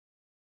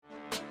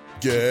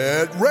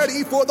Get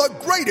ready for the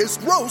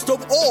greatest roast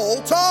of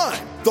all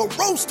time, the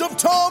Roast of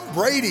Tom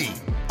Brady,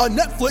 a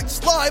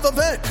Netflix live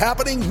event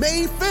happening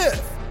May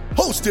 5th.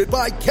 Hosted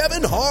by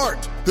Kevin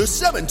Hart, the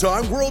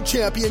 7-time world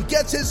champion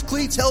gets his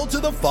cleats held to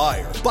the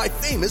fire by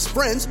famous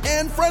friends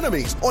and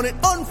frenemies on an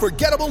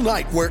unforgettable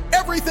night where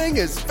everything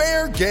is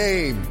fair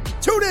game.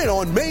 Tune in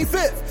on May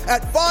 5th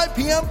at 5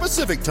 p.m.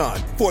 Pacific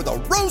time for the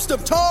Roast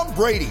of Tom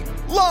Brady,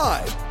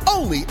 live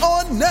only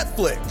on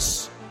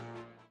Netflix.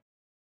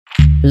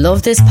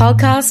 Love this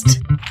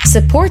podcast?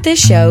 Support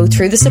this show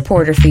through the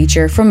supporter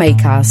feature from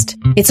Acast.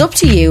 It's up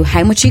to you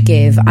how much you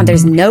give, and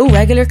there's no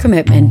regular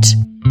commitment.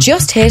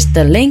 Just hit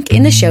the link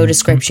in the show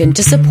description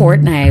to support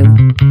now.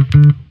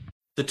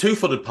 The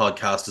Two-Footed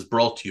Podcast is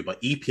brought to you by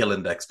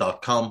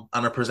EPLindex.com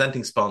and our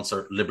presenting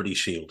sponsor, Liberty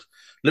Shield.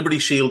 Liberty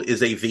Shield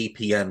is a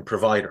VPN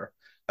provider.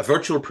 A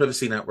virtual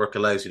privacy network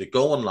allows you to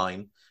go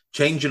online,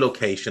 change your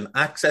location,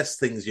 access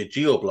things you're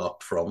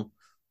geo-blocked from,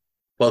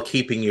 while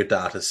keeping your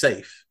data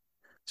safe.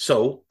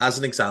 So, as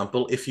an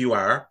example, if you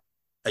are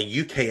a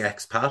UK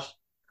expat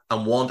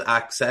and want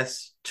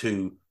access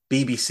to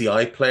BBC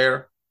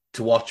iPlayer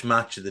to watch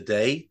Match of the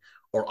Day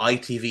or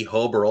ITV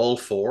Hub or all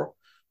four,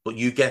 but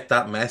you get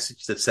that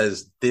message that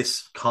says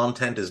this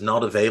content is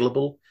not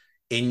available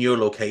in your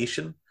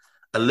location,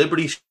 a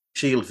Liberty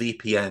Shield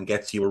VPN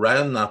gets you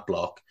around that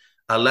block,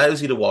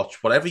 allows you to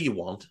watch whatever you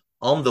want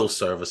on those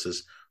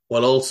services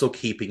while also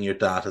keeping your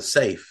data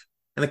safe.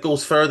 And it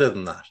goes further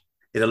than that.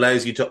 It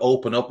allows you to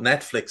open up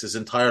Netflix's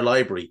entire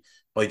library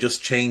by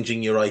just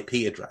changing your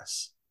IP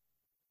address.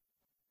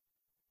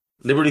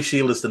 Liberty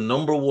Shield is the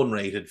 #1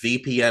 rated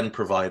VPN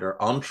provider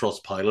on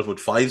Trustpilot with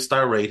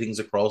 5-star ratings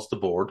across the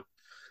board.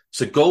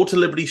 So go to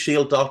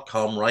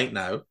libertyshield.com right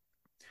now,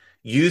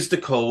 use the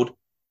code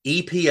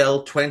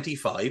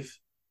EPL25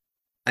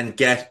 and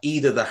get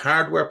either the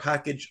hardware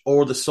package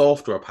or the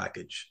software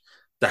package.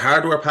 The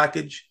hardware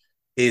package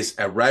is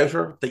a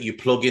router that you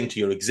plug into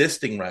your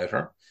existing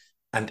router,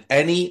 and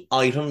any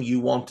item you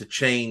want to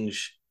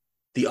change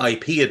the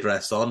IP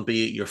address on,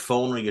 be it your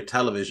phone or your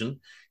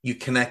television, you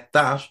connect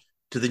that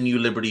to the new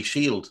Liberty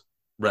Shield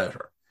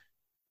router.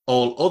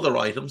 All other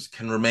items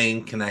can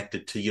remain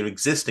connected to your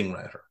existing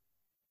router.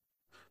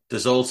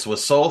 There's also a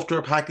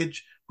software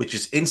package which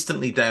is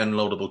instantly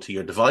downloadable to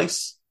your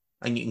device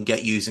and you can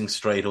get using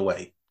straight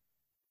away.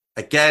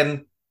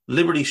 Again,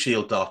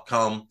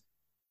 libertyshield.com,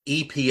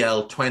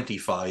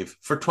 EPL25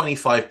 for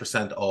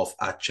 25% off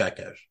at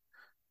checkout.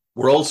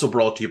 We're also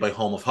brought to you by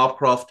Home of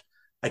Hopcroft,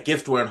 a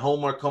giftware and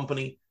homeware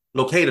company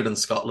located in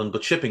Scotland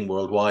but shipping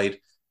worldwide.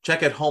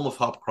 Check out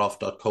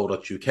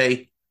homeofhopcroft.co.uk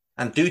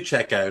and do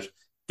check out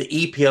the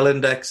EPL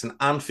Index and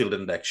Anfield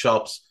Index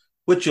shops,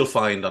 which you'll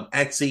find on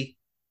Etsy.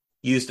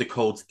 Use the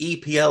codes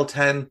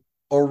EPL10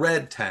 or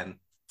RED10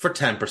 for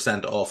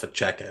 10% off at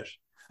checkout.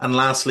 And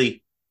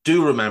lastly,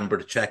 do remember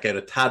to check out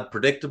A Tad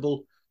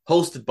Predictable,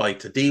 hosted by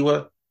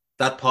Tadiwa.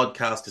 That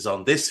podcast is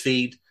on this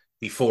feed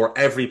before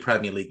every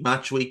Premier League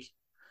match week.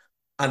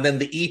 And then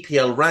the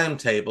EPL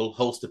Roundtable,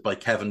 hosted by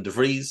Kevin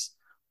DeVries,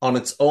 on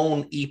its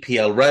own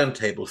EPL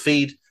Roundtable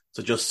feed.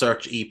 So just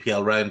search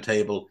EPL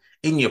Roundtable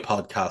in your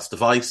podcast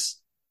device.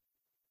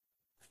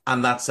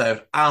 And that's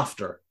out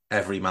after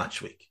every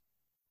match week.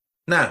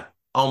 Now,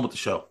 on with the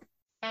show.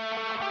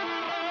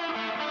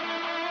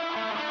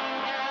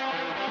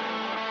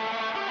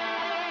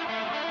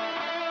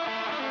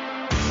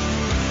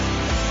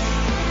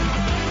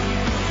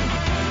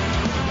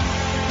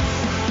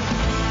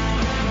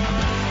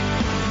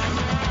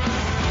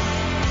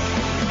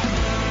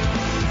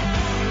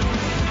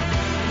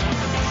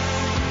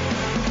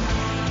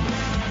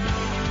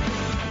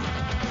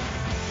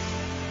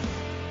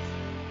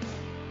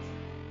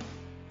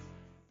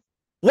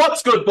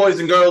 What's good, boys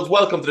and girls?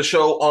 Welcome to the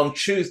show on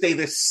Tuesday,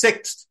 the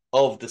 6th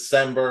of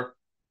December.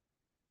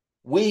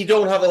 We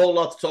don't have a whole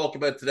lot to talk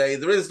about today.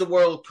 There is the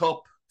World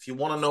Cup. If you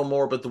want to know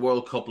more about the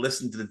World Cup,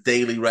 listen to the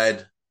Daily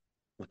Red,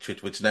 which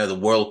is now the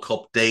World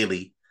Cup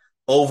Daily,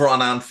 over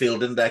on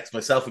Anfield Index.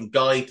 Myself and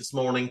Guy this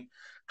morning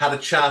had a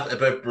chat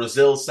about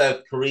Brazil,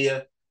 South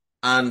Korea,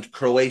 and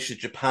Croatia,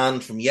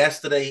 Japan from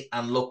yesterday,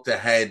 and looked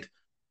ahead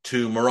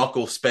to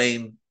Morocco,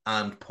 Spain,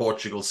 and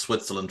Portugal,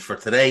 Switzerland for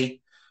today.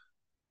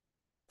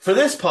 For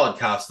this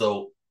podcast,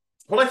 though,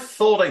 what I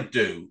thought I'd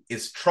do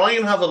is try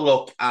and have a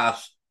look at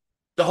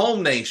the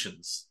home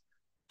nations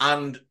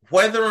and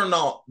whether or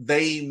not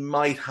they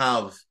might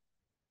have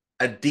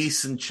a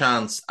decent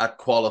chance at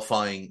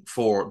qualifying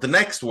for the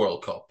next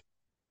World Cup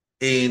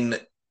in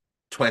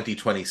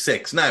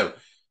 2026. Now,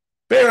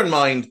 bear in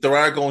mind, there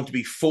are going to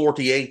be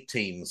 48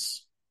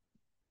 teams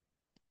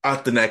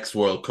at the next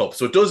World Cup,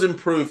 so it does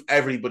improve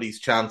everybody's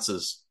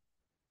chances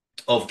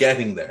of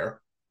getting there.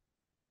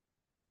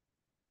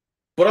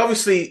 But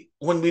obviously,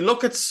 when we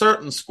look at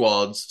certain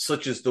squads,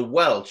 such as the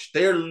Welsh,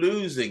 they're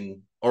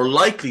losing or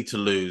likely to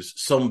lose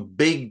some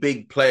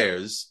big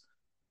players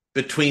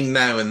between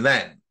now and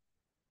then.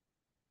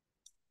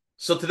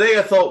 So today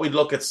I thought we'd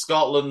look at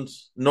Scotland,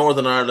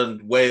 Northern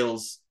Ireland,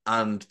 Wales,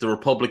 and the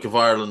Republic of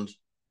Ireland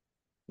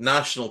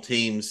national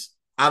teams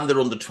and their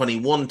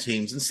under-21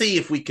 teams and see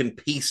if we can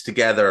piece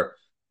together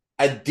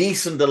a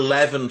decent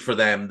 11 for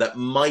them that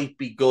might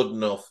be good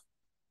enough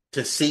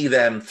to see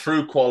them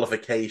through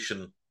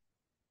qualification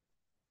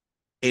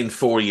in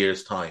 4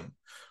 years' time.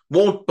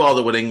 Won't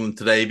bother with England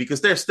today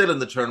because they're still in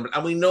the tournament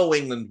and we know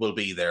England will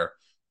be there.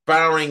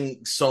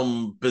 Barring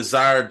some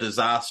bizarre,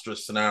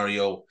 disastrous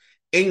scenario,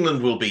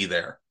 England will be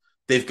there.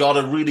 They've got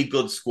a really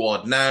good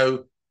squad now.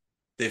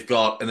 They've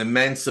got an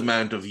immense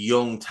amount of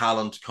young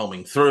talent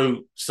coming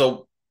through.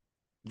 So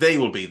they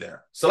will be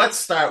there. So let's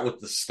start with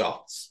the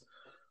Scots.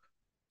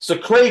 So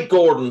Craig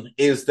Gordon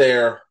is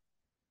their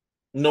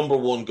number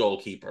one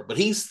goalkeeper, but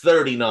he's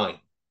 39.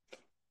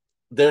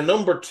 Their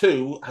number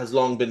two has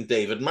long been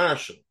David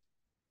Marshall.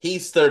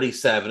 He's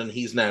 37 and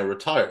he's now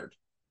retired.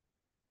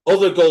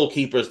 Other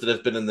goalkeepers that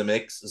have been in the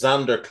mix,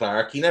 Xander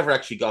Clark, he never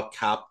actually got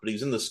capped, but he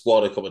was in the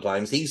squad a couple of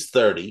times. He's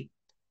 30.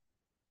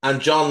 And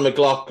John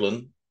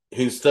McLaughlin,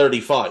 who's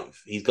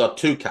 35. He's got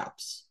 2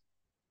 caps.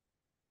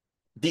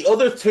 The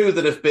other 2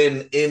 that have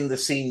been in the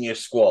senior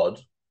squad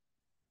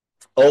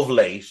of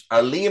late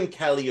are Liam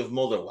Kelly of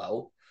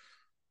Motherwell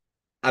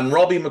and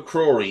Robbie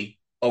McCrory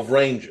of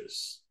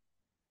Rangers.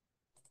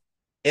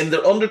 In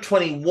their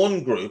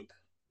under-21 group,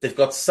 they've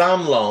got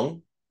Sam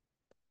Long,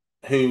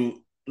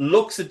 who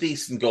looks a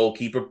decent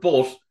goalkeeper,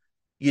 but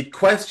you'd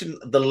question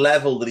the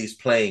level that he's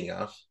playing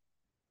at.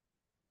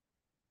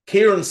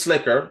 Kieran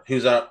Slicker,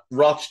 who's at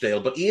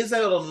Rochdale, but he is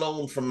out on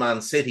loan from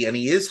Man City and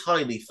he is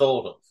highly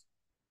thought of.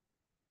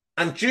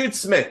 And Jude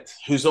Smith,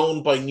 who's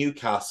owned by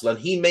Newcastle, and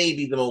he may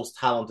be the most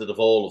talented of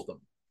all of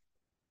them.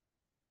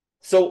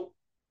 So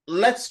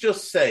let's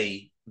just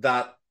say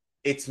that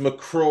it's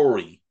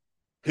McCrory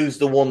who's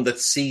the one that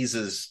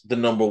seizes the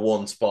number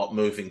one spot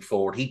moving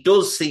forward. He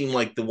does seem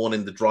like the one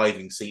in the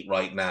driving seat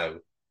right now.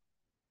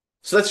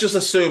 So let's just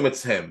assume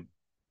it's him.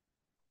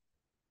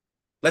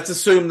 Let's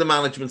assume the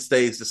management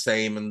stays the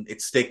same and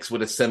it sticks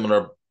with a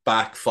similar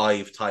back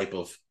five type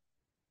of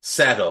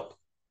setup.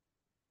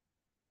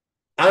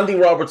 Andy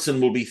Robertson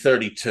will be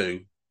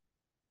 32.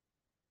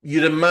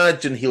 You'd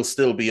imagine he'll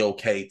still be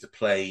okay to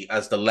play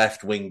as the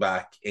left wing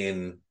back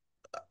in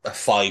a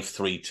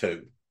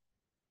 5-3-2.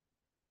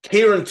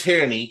 Kieran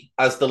Tierney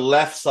as the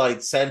left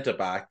side centre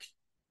back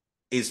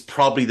is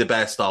probably the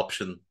best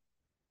option.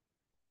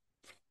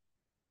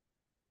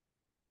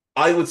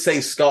 I would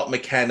say Scott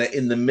McKenna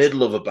in the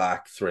middle of a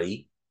back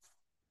three.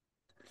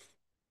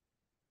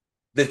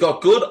 They've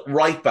got good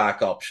right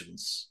back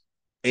options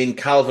in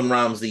Calvin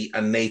Ramsey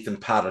and Nathan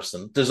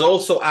Patterson. There's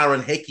also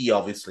Aaron Hickey,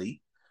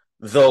 obviously,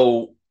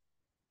 though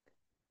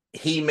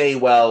he may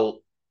well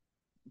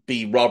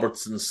be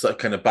Robertson's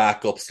kind of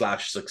backup /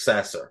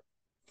 successor.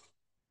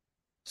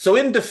 So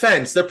in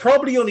defence, they're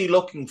probably only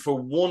looking for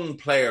one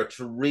player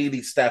to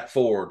really step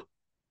forward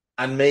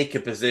and make a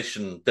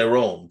position their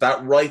own,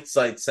 that right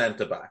side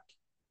centre-back.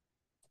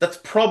 That's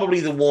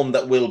probably the one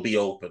that will be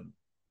open.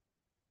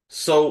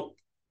 So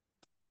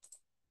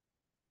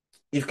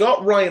you've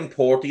got Ryan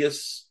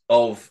Porteous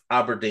of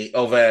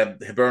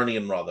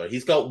Hibernian rather.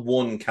 He's got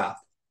 1 cap.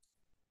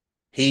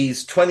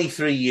 He's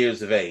 23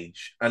 years of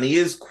age, and he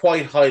is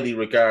quite highly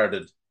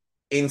regarded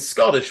in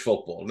Scottish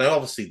football. Now,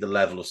 obviously, the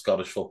level of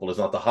Scottish football is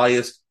not the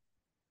highest,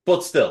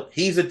 but still,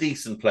 he's a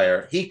decent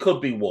player. He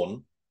could be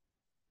one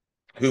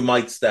who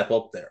might step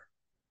up there.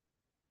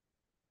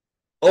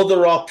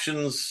 Other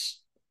options,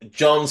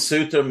 John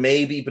Suter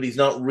maybe, but he's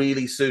not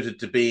really suited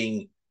to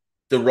being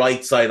the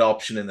right side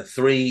option in a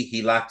 3.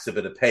 He lacks a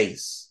bit of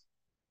pace.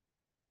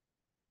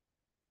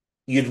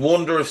 You'd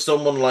wonder if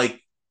someone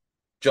like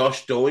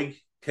Josh Doig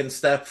can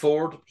step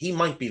forward. He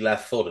might be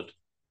left-footed.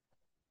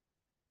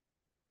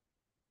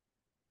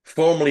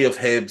 Formerly of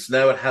Hibs,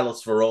 now at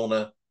Hellas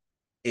Verona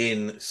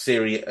in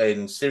Serie A.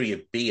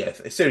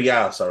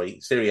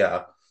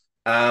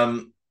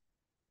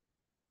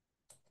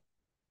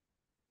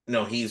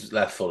 No, he's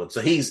left-footed,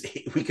 so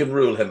we can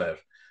rule him out.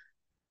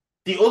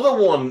 The other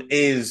one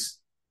is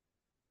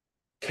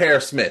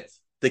Kerr Smith,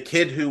 the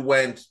kid who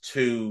went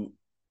to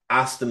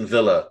Aston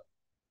Villa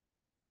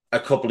a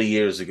couple of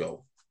years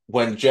ago.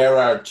 When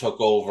Gerrard took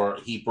over,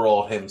 he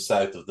brought him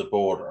south of the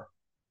border.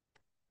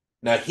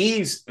 Now,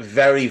 he's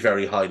very,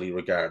 very highly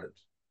regarded,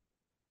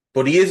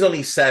 but he is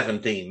only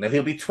 17. Now,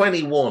 he'll be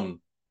 21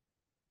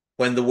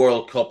 when the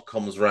World Cup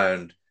comes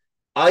round.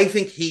 I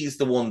think he's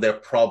the one they're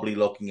probably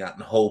looking at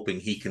and hoping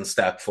he can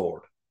step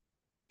forward.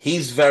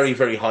 He's very,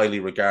 very highly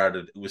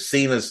regarded. It was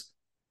seen as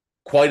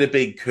quite a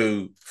big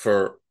coup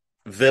for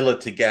Villa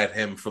to get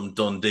him from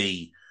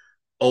Dundee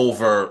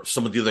over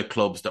some of the other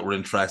clubs that were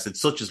interested,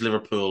 such as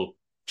Liverpool,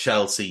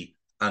 Chelsea,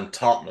 and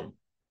Tottenham.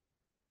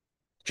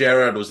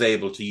 Gerrard was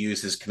able to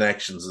use his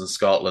connections in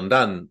Scotland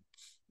and,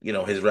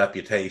 his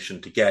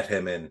reputation to get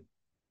him in.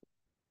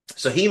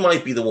 So he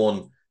might be the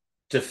one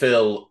to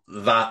fill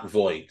that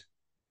void.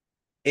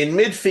 In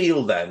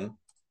midfield, then,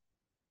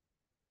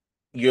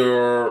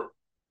 you're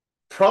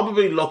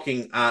probably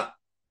looking at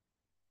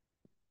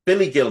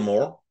Billy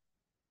Gilmore,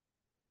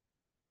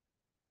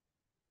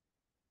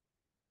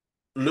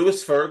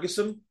 Lewis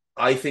Ferguson,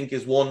 I think,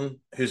 is one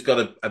who's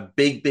got a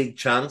big, big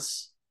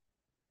chance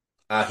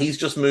He's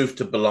just moved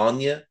to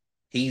Bologna.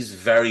 He's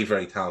very,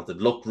 very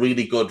talented. Looked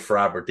really good for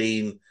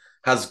Aberdeen.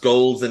 Has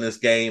goals in his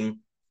game.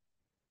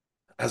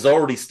 Has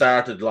already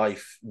started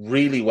life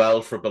really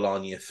well for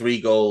Bologna.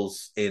 3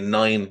 goals in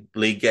 9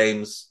 league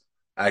games.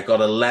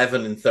 Got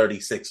 11 in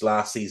 36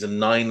 last season,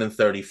 9 in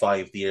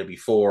 35 the year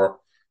before.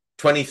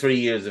 23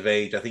 years of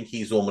age. I think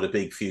he's one with a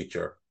big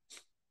future.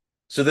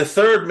 So the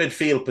third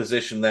midfield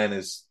position then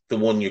is the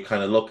one you're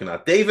kind of looking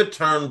at. David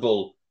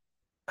Turnbull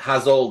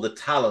has all the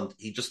talent.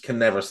 He just can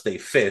never stay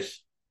fit.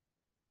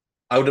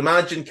 I would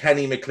imagine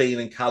Kenny McLean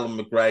and Callum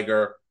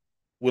McGregor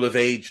will have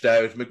aged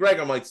out.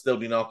 McGregor might still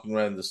be knocking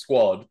around the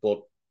squad,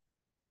 but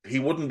he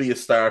wouldn't be a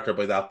starter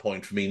by that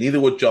point for me. Neither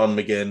would John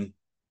McGinn,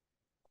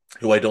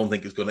 who I don't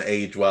think is going to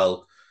age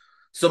well.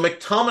 So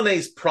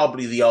McTominay's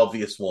probably the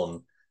obvious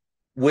one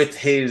with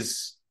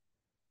his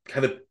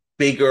kind of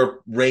bigger,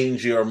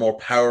 rangier, more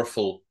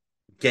powerful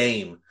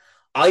game.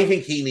 I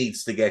think he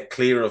needs to get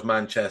clear of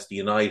Manchester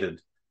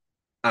United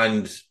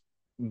and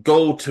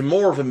go to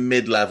more of a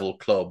mid-level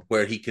club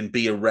where he can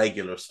be a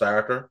regular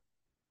starter.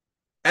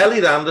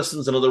 Elliot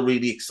Anderson's another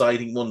really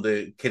exciting one,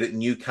 the kid at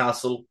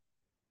Newcastle.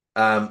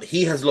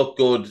 He has looked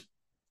good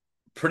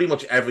pretty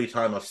much every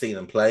time I've seen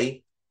him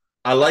play.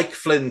 I like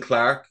Flynn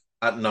Clark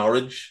at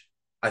Norwich.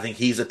 I think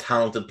he's a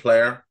talented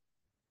player.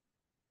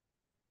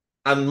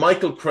 And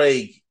Michael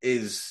Craig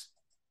is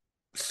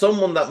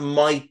someone that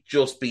might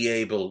just be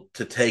able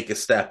to take a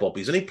step up.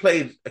 He's only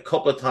played a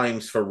couple of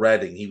times for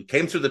Reading. He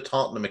came through the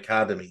Tottenham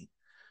Academy.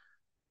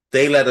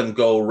 They let him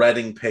go.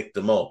 Reading picked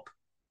him up.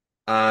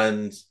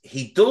 And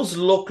he does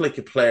look like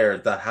a player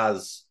that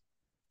has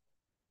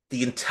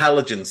the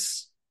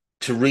intelligence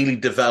to really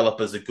develop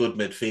as a good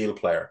midfield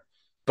player.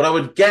 But I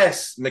would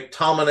guess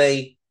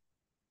McTominay,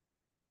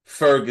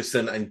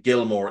 Ferguson and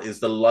Gilmour is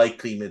the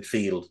likely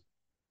midfield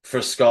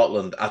for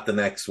Scotland at the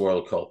next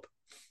World Cup.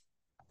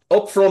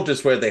 Up front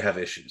is where they have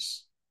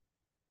issues.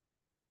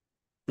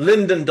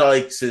 Lyndon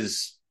Dykes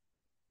is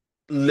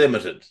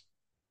limited.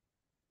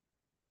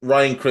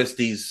 Ryan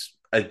Christie's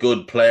a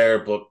good player,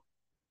 but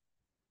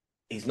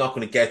he's not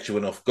going to get you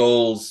enough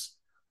goals.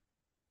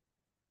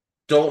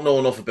 Don't know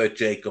enough about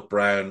Jacob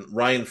Brown.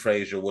 Ryan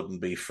Fraser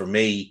wouldn't be for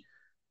me.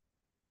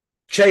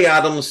 Che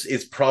Adams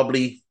is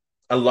probably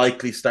a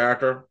likely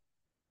starter,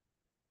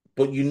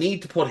 but you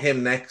need to put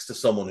him next to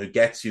someone who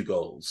gets you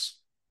goals.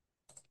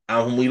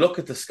 And when we look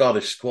at the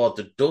Scottish squad,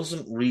 there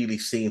doesn't really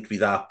seem to be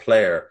that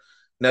player.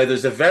 Now,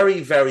 there's a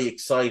very, very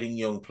exciting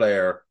young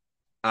player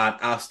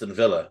at Aston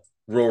Villa,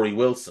 Rory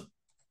Wilson,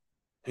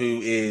 who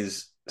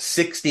is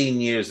 16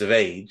 years of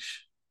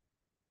age,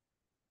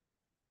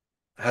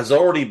 has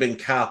already been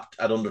capped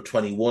at under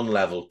 21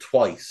 level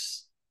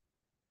twice.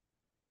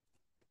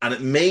 And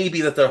it may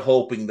be that they're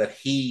hoping that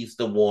he's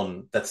the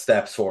one that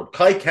steps forward.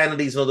 Kai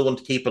Kennedy's another one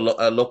to keep a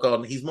look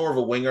on. He's more of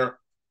a winger,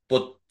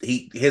 but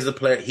he is a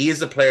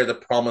player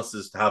that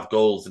promises to have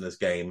goals in his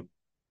game.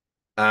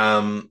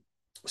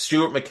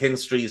 Stuart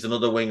McKinstry is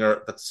another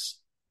winger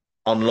that's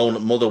on loan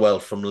at Motherwell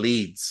from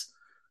Leeds.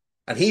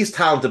 And he's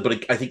talented,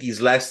 but I think he's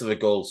less of a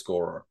goal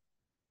scorer.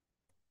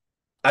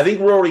 I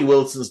think Rory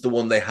Wilson's the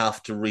one they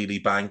have to really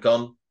bank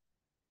on.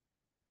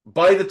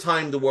 By the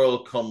time the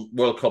World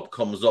Cup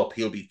comes up,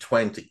 he'll be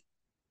 20.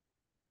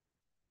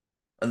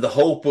 And the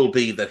hope will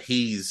be that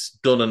he's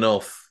done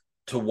enough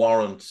to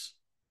warrant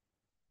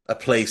a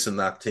place in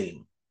that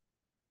team.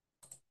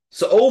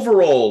 So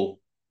overall,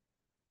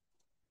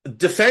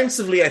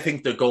 defensively, I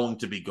think they're going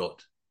to be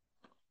good.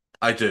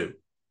 I do.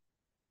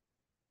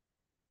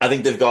 I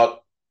think they've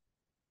got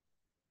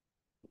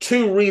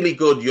 2 really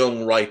good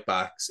young right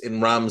backs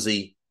in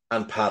Ramsey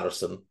and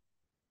Patterson.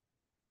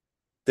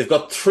 They've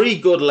got 3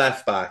 good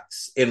left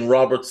backs in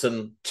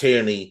Robertson,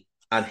 Tierney,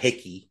 and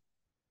Hickey.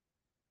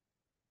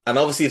 And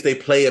obviously, if they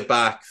play a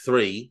back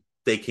 3,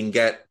 they can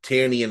get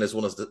Tierney in as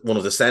one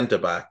of the centre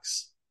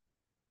backs.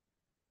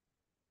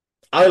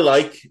 I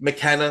like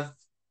McKenna.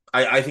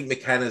 I think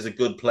McKenna is a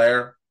good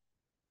player.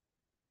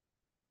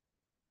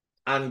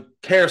 And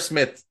Kerr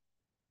Smith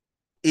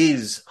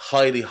is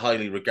highly,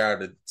 highly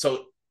regarded.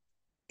 So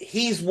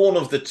he's one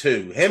of the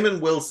 2. Him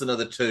and Wilson are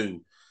the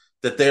 2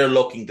 that they're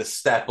looking to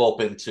step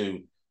up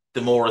into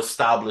the more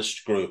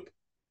established group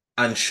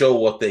and show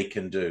what they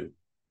can do.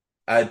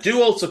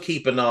 Do also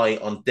keep an eye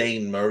on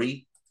Dane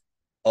Murray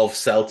of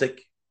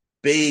Celtic.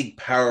 Big,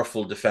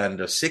 powerful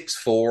defender,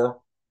 6'4".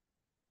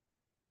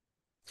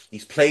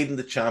 He's played in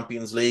the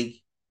Champions League.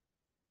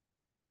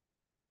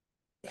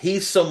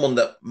 He's someone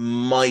that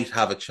might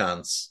have a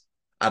chance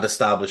at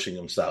establishing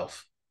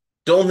himself.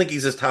 Don't think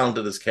he's as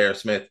talented as Kerr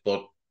Smith,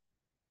 but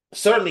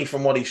certainly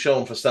from what he's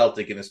shown for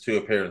Celtic in his 2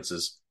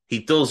 appearances, he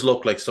does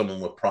look like someone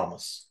with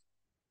promise.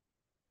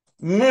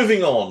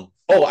 Moving on.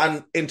 Oh,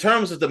 and in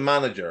terms of the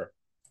manager,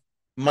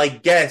 my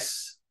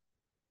guess,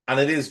 and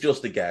it is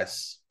just a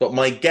guess, but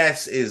my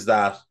guess is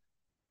that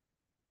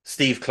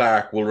Steve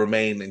Clarke will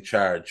remain in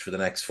charge for the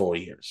next 4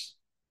 years.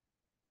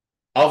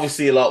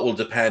 Obviously, a lot will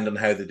depend on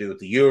how they do at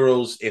the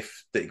Euros.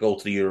 If they go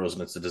to the Euros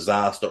and it's a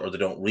disaster or they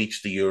don't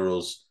reach the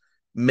Euros,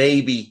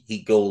 maybe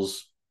he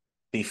goes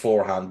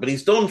beforehand. But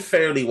he's done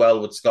fairly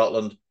well with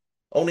Scotland.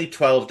 only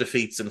 12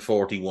 defeats in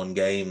 41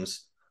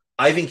 games.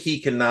 I think he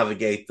can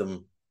navigate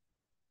them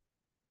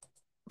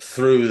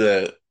through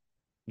the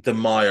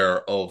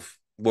mire of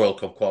World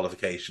Cup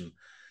qualification.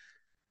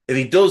 If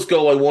he does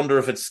go, I wonder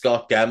if it's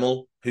Scott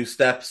Gemmell who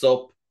steps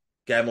up.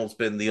 Gemmell's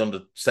been the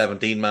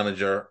under-17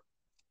 manager,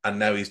 and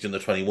now he's doing the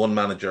 21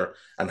 manager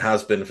and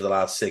has been for the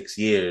last 6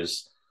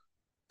 years.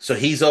 So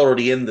he's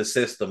already in the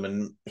system,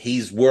 and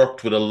he's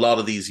worked with a lot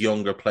of these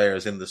younger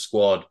players in the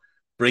squad,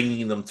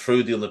 bringing them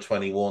through the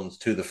under-21s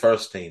to the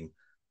first team.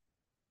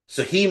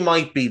 So he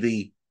might be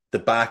the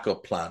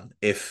backup plan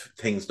if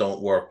things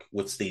don't work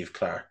with Steve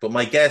Clarke. But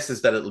my guess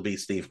is that it'll be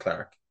Steve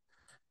Clarke.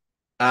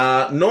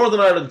 Northern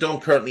Ireland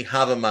don't currently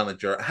have a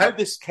manager. How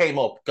this came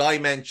up, Guy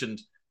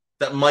mentioned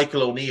that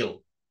Michael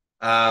O'Neill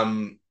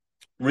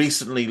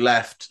recently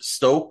left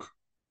Stoke,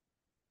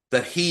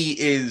 that he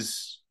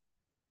is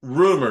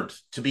rumoured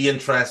to be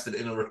interested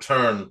in a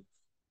return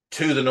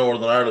to the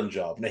Northern Ireland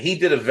job. Now, he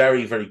did a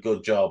very, very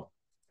good job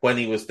when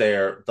he was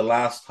there the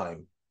last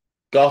time.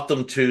 Got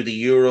them to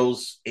the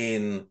Euros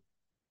in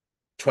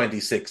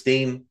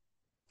 2016.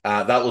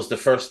 That was the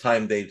first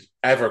time they'd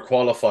ever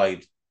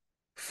qualified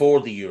for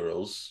the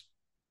Euros.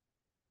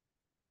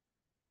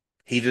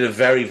 He did a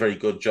very, very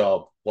good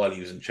job while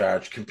he was in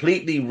charge.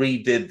 Completely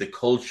redid the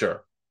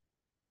culture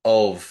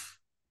of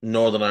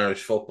Northern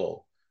Irish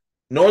football.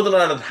 Northern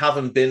Ireland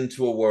haven't been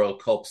to a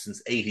World Cup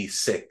since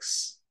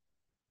 86.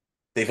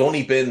 They've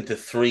only been to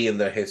 3 in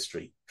their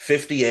history.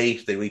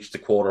 58, they reached the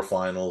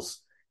quarterfinals.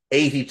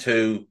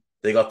 82,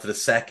 they got to the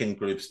second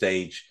group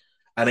stage.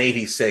 And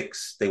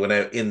 86, they went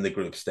out in the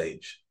group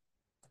stage.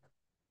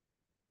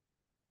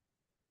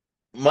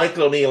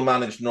 Michael O'Neill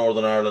managed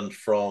Northern Ireland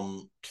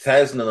from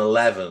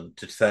 2011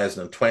 to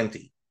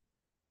 2020.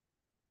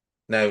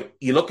 Now,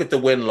 you look at the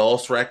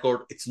win-loss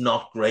record, it's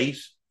not great.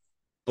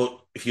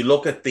 But if you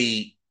look at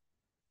the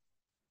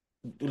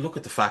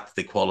fact that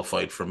they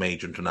qualified for a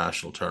major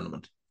international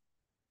tournament,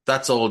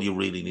 that's all you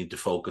really need to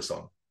focus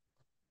on.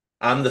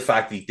 And the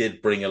fact that he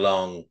did bring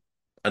along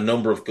a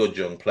number of good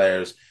young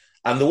players.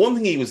 And the one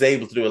thing he was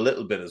able to do a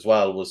little bit as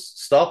well was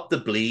stop the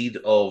bleed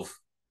of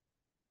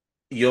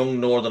young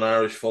Northern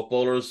Irish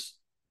footballers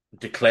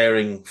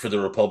declaring for the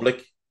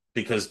Republic,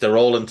 because they're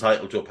all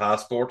entitled to a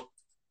passport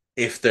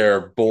if they're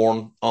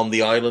born on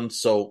the island.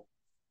 So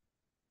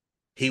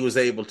he was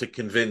able to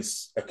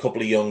convince a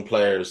couple of young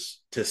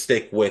players to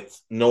stick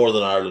with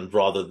Northern Ireland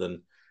rather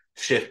than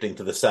shifting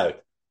to the south.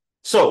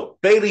 So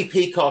Bailey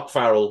Peacock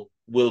Farrell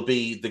will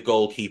be the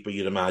goalkeeper,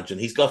 you'd imagine.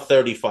 He's got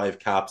 35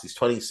 caps. He's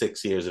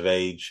 26 years of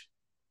age.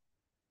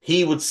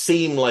 He would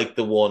seem like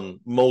the one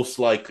most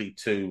likely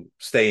to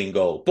stay in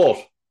goal.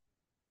 But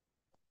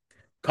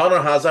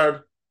Conor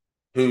Hazard,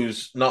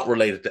 who's not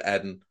related to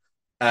Eden,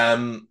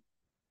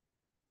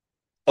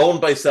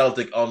 owned by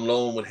Celtic on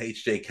loan with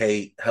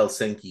HJK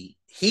Helsinki,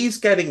 he's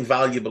getting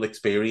valuable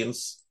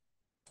experience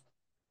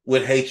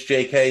with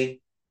HJK.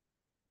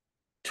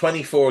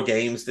 24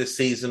 games this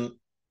season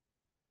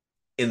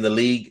in the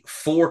league,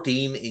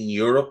 14 in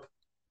Europe,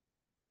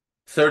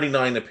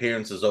 39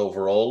 appearances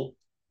overall.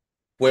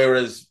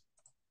 Whereas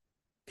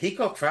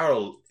Peacock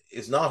Farrell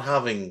is not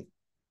having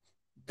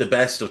the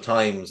best of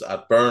times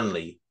at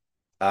Burnley.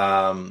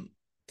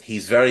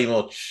 He's very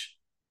much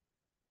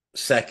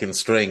second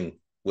string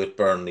with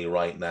Burnley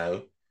right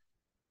now.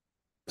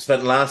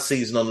 Spent last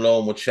season on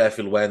loan with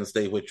Sheffield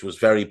Wednesday, which was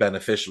very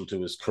beneficial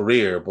to his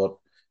career, but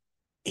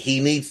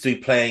he needs to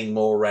be playing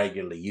more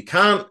regularly. You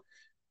can't...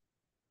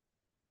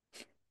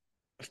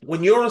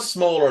 When you're a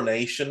smaller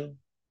nation,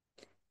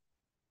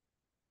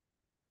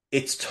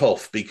 it's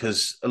tough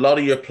because a lot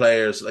of your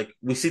players, like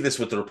we see this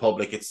with the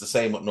Republic, it's the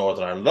same with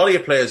Northern Ireland. A lot of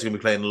your players are going to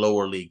be playing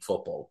lower league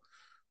football,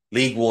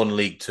 League One,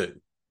 League Two.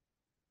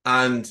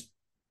 And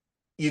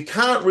you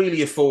can't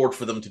really afford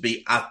for them to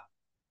be at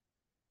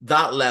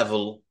that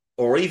level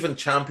or even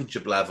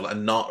championship level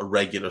and not a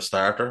regular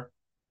starter.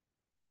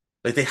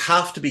 Like they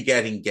have to be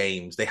getting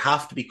games. They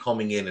have to be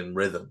coming in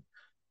rhythm.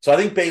 So I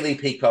think Bailey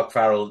Peacock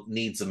Farrell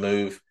needs a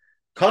move.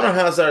 Conor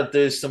Hazard,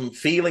 there's some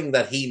feeling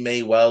that he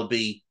may well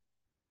be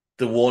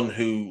the one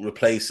who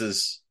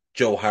replaces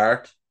Joe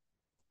Hart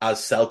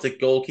as Celtic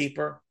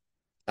goalkeeper.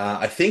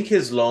 I think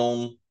his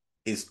loan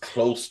is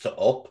close to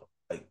up.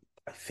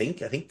 I think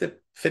the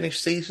Finnish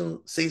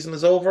season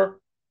is over.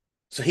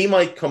 So he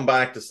might come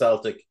back to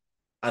Celtic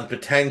and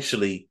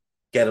potentially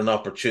get an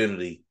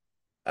opportunity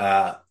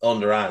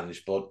under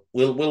Ange, but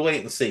we'll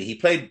wait and see. He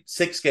played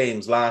 6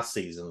 games last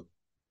season.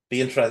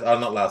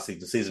 Not last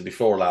season, the season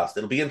before last.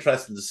 It'll be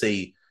interesting to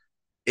see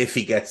if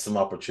he gets some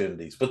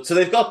opportunities. But so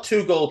they've got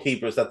 2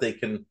 goalkeepers that they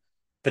can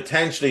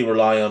potentially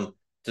rely on.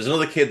 There's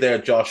another kid there,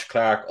 Josh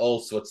Clark,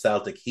 also at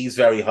Celtic. He's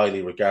very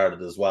highly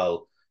regarded as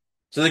well.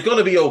 So they're going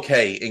to be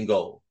okay in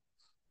goal.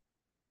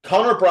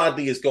 Conor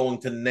Bradley is going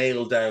to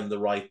nail down the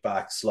right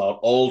back slot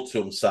all to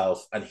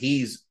himself, and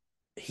he's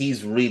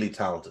really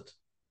talented.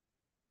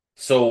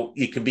 So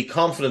you can be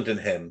confident in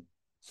him.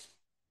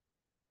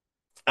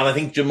 And I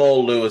think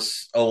Jamal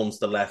Lewis owns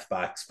the left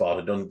back spot.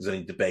 I don't think there's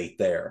any debate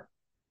there.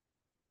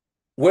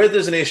 Where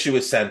there's an issue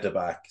with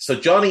centre-back. So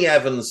Johnny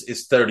Evans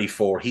is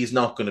 34. He's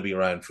not going to be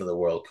around for the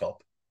World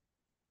Cup.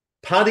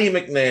 Paddy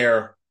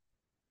McNair,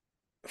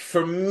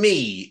 for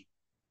me,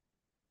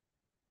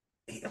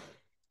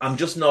 I'm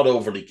just not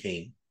overly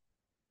keen.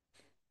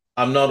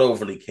 I'm not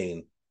overly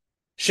keen.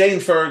 Shane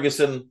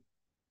Ferguson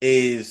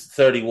is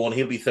 31.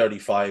 He'll be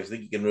 35. I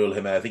think you can rule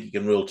him out. I think you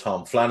can rule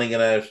Tom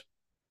Flanagan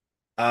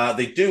out.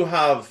 They do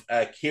have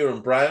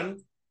Kieran Brown,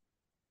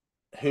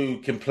 who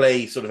can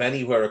play sort of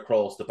anywhere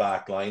across the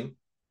back line.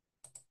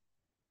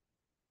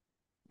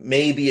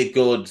 Maybe a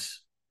good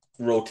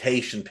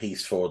rotation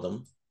piece for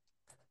them.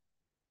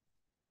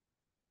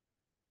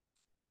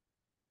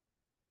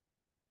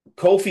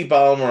 Kofi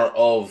Balmer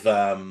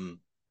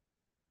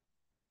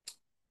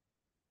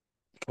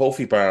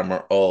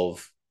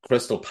of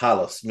Crystal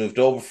Palace moved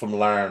over from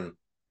Larne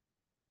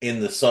in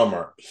the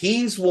summer.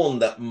 He's one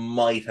that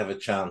might have a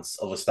chance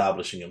of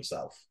establishing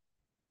himself.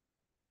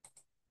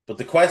 But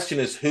the question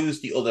is,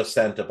 who's the other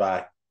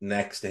centre-back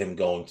next to him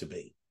going to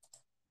be?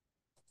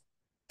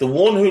 The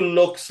one who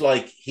looks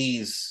like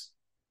he's,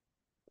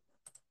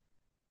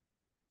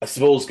 I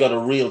suppose, got a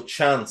real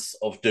chance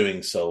of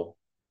doing so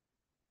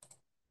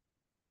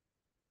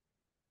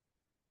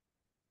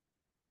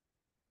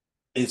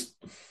is,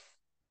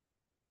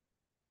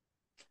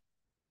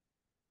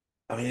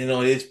 I mean, it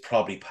is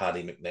probably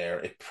Paddy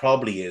McNair. It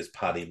probably is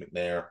Paddy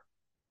McNair.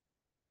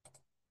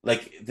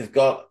 Like, they've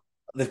got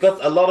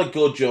a lot of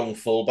good young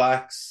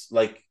fullbacks.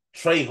 Like,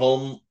 Trey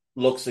Hulme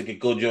looks like a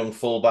good young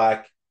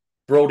fullback.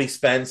 Brodie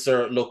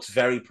Spencer looks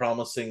very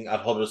promising at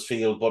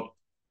Huddersfield, but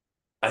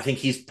I think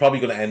he's probably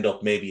going to end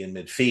up maybe in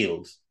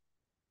midfield.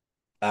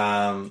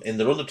 In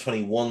the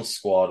under-21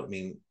 squad, I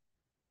mean,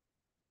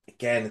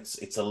 again,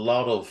 it's a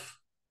lot of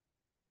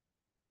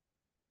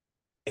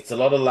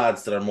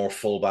lads that are more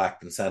fullback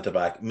than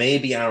centre-back.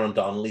 Maybe Aaron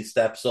Donnelly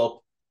steps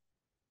up.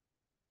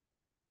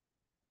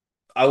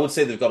 I would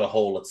say they've got a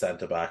hole at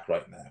centre-back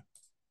right now.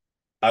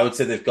 I would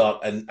say they've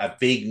got a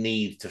big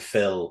need to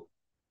fill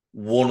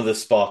one of the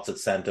spots at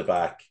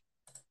centre-back.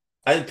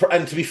 And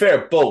to be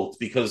fair, both,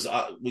 because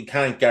we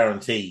can't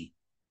guarantee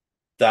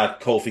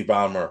that Kofi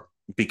Balmer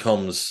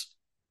becomes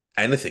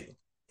anything.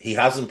 He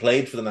hasn't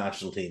played for the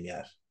national team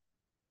yet.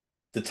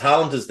 The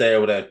talent is there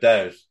without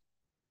doubt,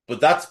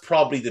 but that's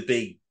probably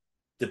the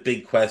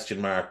big question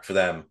mark for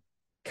them.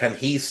 Can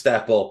he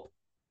step up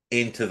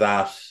into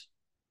that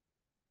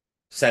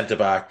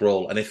centre-back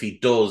role? And if he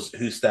does,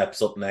 who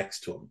steps up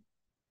next to him?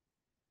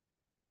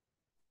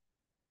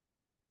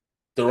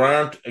 There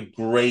aren't a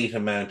great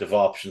amount of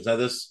options. Now,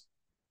 there's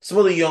some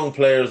of the young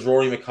players,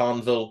 Rory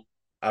McConville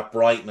at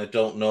Brighton, I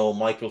don't know.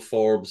 Michael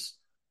Forbes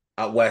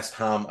at West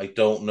Ham, I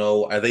don't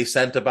know. Are they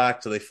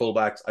centre-backs? Are they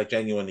full-backs? I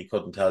genuinely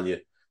couldn't tell you.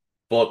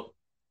 But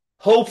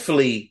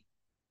hopefully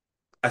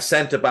a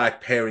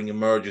centre-back pairing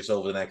emerges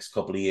over the next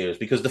couple of years,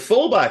 because the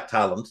full-back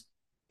talent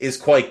is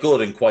quite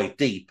good and quite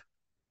deep.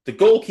 The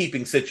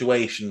goalkeeping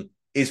situation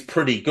is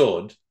pretty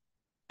good.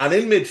 And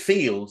in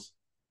midfield,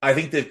 I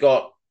think they've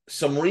got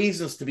some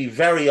reasons to be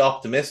very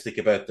optimistic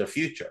about their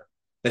future.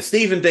 Now,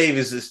 Stephen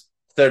Davis is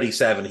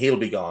 37. He'll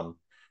be gone.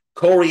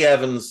 Corey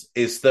Evans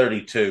is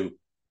 32.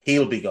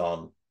 He'll be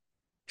gone.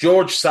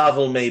 George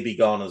Saville may be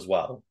gone as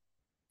well.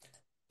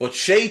 But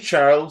Shea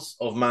Charles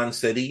of Man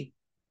City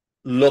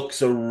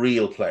looks a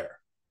real player.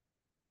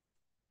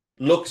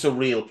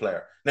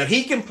 Now,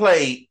 he can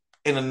play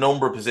in a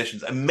number of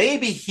positions, and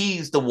maybe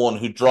he's the one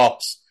who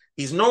drops.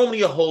 He's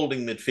normally a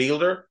holding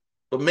midfielder,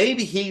 but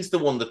maybe he's the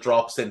one that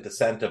drops into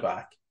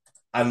centre-back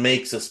and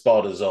makes a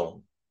spot his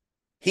own.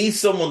 He's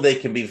someone they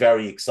can be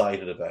very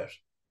excited about.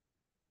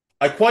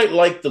 I quite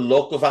like the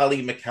look of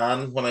Ali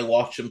McCann when I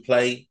watch him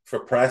play for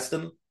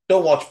Preston.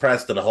 Don't watch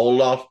Preston a whole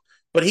lot,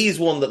 but he's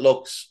one that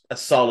looks a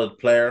solid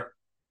player.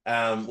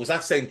 Was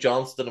at St.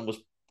 Johnstone and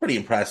was pretty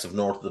impressive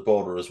north of the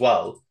border as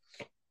well.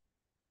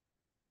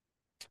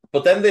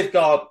 But then they've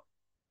got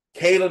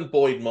Caelan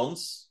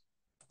Boyd-Munce,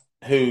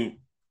 who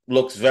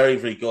looks very,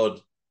 very good.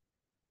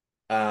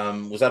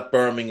 Was at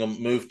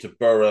Birmingham, moved to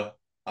Borough.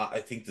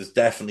 I think there's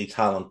definitely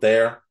talent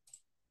there.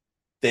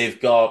 They've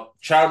got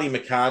Charlie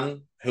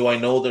McCann, who I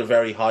know they're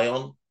very high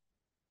on.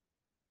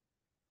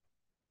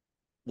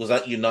 Was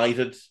at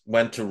United,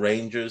 went to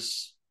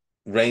Rangers.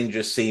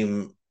 Rangers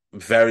seem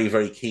very,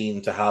 very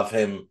keen to have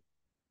him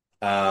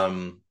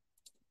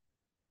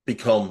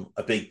become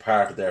a big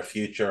part of their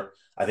future.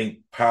 I think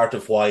part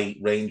of why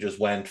Rangers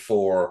went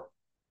for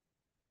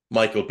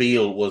Michael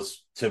Beale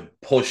was to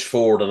push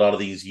forward a lot of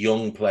these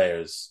young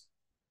players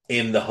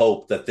in the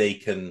hope that they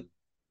can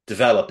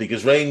develop,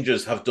 because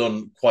Rangers have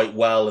done quite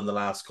well in the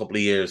last couple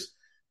of years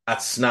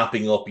at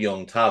snapping up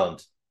young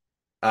talent.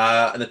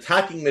 An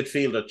attacking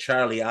midfielder,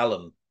 Charlie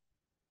Allen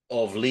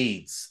of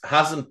Leeds,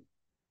 hasn't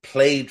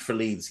played for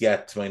Leeds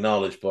yet, to my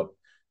knowledge, but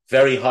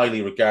very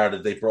highly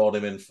regarded. They brought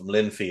him in from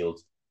Linfield.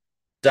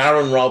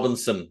 Darren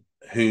Robinson,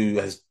 who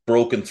has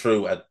broken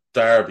through at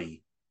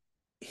Derby,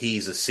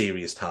 he's a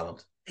serious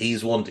talent.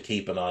 He's one to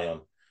keep an eye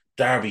on.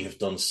 Derby have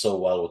done so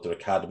well with their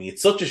academy.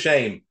 It's such a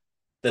shame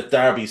that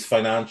Derby's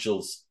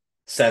financials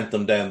sent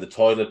them down the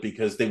toilet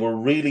because they were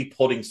really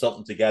putting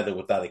something together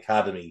with that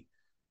academy.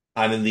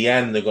 And in the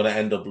end, they're going to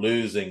end up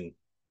losing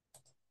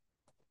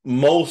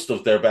most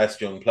of their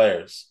best young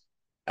players.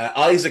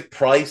 Isaac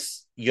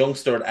Price,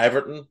 youngster at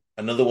Everton,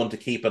 another one to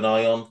keep an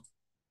eye on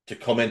to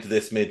come into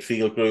this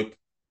midfield group.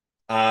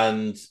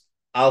 And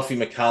Alfie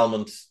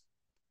McCalmont,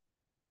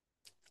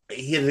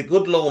 he had a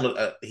good loan.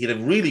 He had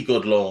a really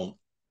good loan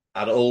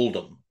at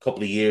Oldham a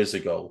couple of years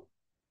ago.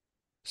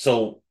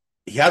 So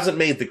he hasn't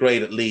made the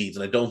grade at Leeds,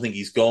 and I don't think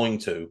he's going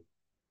to.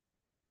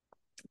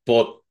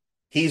 But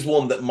he's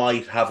one that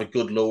might have a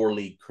good lower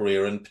league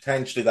career, and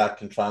potentially that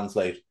can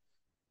translate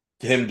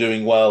to him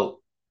doing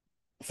well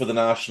for the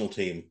national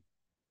team.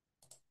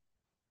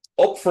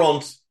 Up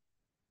front,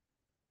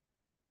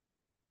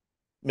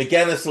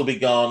 McGuinness will be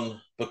gone,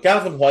 but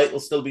Gavin White will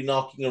still be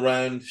knocking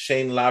around.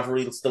 Shane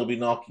Lavery will still be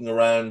knocking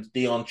around.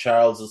 Dion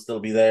Charles will still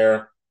be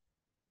there.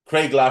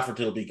 Craig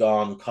Lafferty will be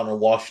gone. Connor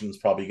Washington's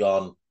probably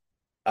gone.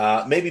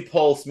 Maybe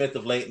Paul Smith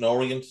of Leyton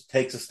Orient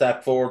takes a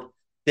step forward.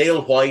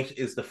 Dale White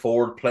is the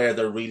forward player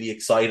they're really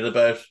excited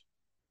about.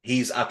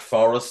 He's at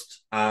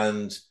Forest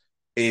and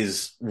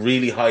is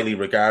really highly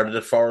regarded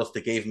at Forest.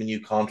 They gave him a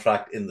new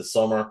contract in the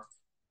summer.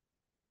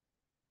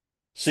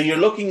 So you're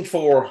looking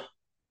for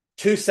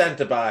two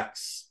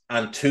centre-backs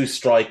and two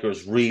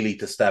strikers really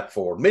to step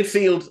forward.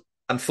 Midfield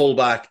and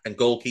fullback and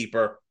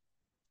goalkeeper,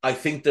 I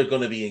think they're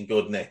going to be in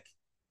good nick.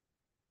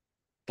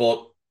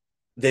 But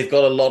they've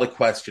got a lot of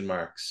question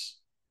marks.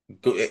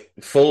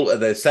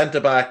 The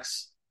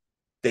centre-backs,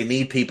 they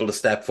need people to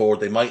step forward.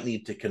 They might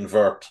need to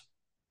convert.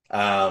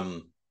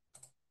 They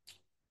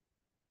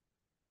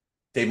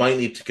might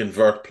need to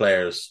convert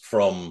players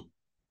from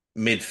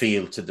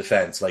midfield to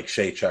defence, like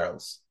Shea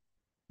Charles.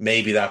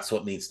 Maybe that's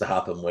what needs to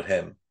happen with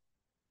him.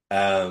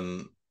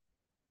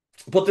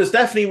 But there's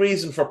definitely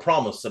reason for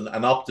promise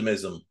and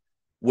optimism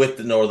with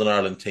the Northern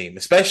Ireland team,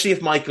 especially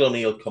if Michael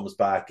O'Neill comes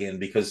back in,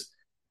 because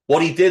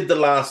what he did the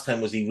last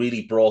time was he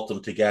really brought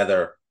them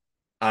together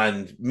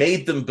and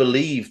made them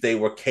believe they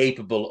were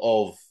capable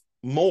of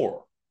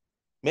more,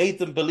 made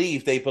them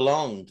believe they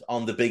belonged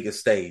on the biggest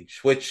stage,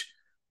 which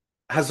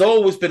has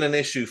always been an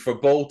issue for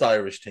both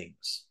Irish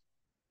teams.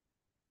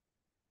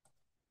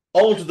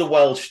 On to the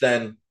Welsh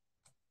then.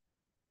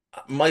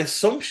 My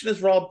assumption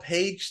is Rob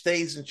Page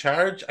stays in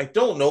charge. I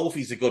don't know if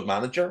he's a good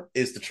manager,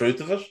 is the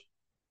truth of it.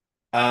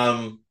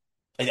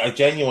 I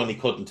genuinely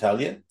couldn't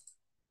tell you.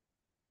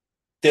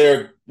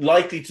 They're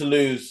likely to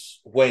lose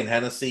Wayne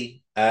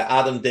Hennessy.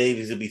 Adam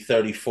Davies will be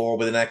 34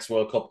 by the next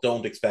World Cup.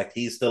 Don't expect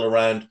he's still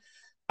around.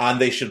 And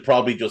they should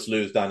probably just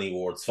lose Danny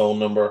Ward's phone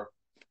number.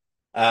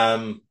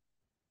 Tom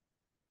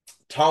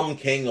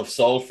King of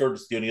Salford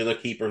is the only other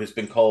keeper who's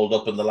been called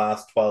up in the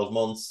last 12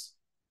 months.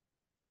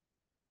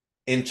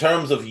 In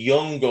terms of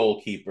young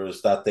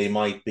goalkeepers that they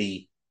might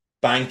be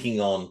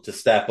banking on to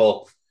step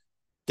up,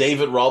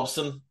 David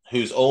Robson,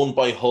 who's owned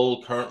by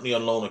Hull, currently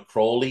on loan at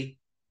Crawley,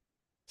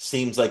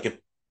 seems like a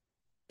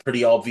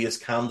pretty obvious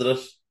candidate.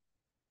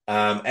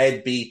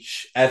 Ed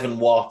Beach, Evan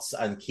Watts,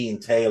 and Keane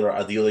Taylor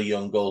are the other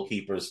young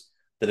goalkeepers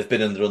that have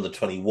been in the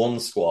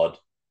under-21 squad.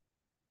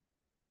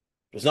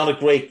 There's not a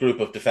great group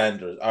of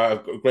defenders, or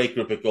a great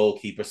group of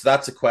goalkeepers, so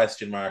that's a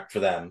question mark for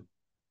them.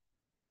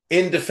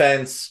 In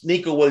defence,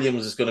 Nico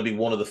Williams is going to be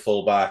one of the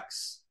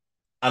fullbacks.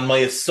 And my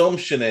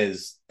assumption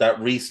is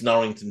that Rhys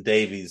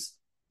Norrington-Davies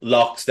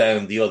locks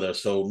down the other.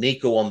 So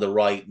Nico on the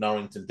right,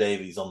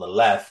 Norrington-Davies on the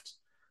left.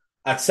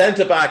 At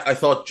centre-back, I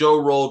thought Joe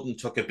Rodon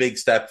took a big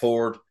step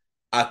forward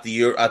at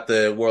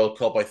the World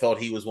Cup. I thought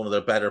he was one of their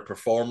better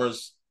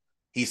performers.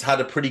 He's had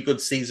a pretty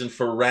good season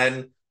for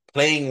Rennes.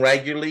 Playing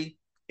regularly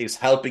is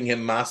helping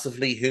him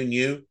massively. Who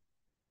knew?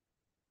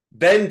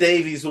 Ben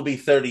Davies will be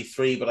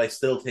 33, but I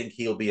still think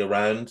he'll be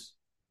around.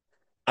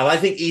 And I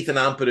think Ethan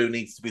Ampadu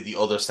needs to be the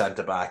other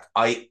centre-back.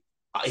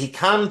 He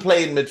can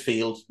play in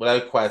midfield,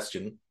 without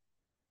question,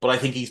 but I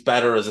think he's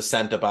better as a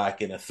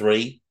centre-back in a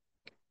 3.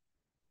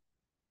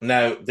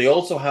 Now, they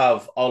also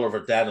have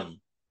Oliver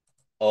Denham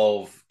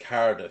of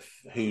Cardiff,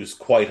 who's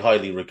quite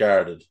highly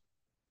regarded.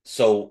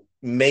 So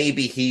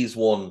maybe he's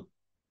one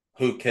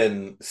who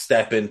can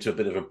step into a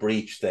bit of a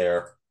breach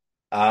there.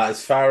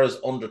 As far as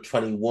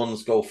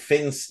under-21s go,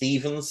 Finn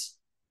Stevens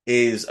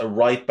is a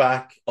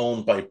right-back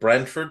owned by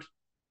Brentford.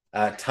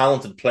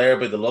 Talented player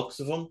by the looks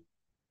of him.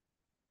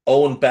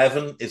 Owen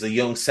Bevan is a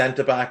young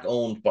centre-back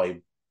owned by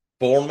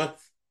Bournemouth.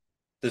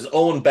 There's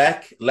Owen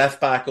Beck,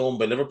 left-back owned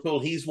by Liverpool.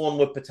 He's one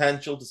with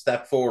potential to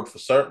step forward for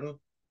certain.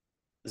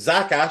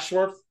 Zach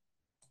Ashworth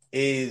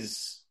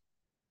is,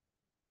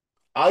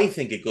 I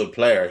think, a good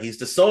player. He's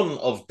the son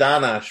of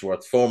Dan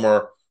Ashworth,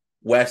 former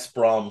West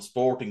Brom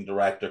sporting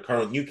director,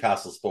 current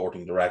Newcastle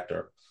sporting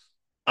director.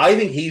 I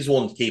think he's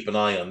one to keep an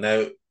eye on.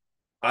 Now,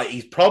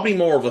 he's probably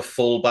more of a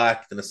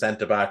full-back than a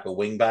centre-back or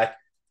wing-back.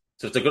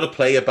 So if they're going to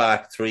play a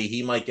back 3,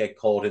 he might get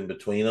caught in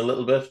between a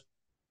little bit.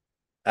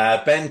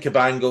 Ben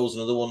Cabango's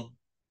another one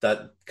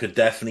that could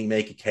definitely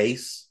make a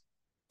case.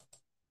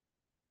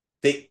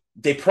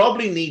 They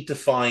probably need to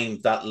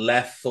find that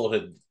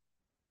left-footed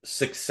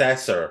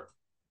successor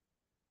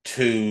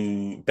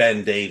to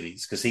Ben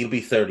Davies because he'll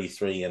be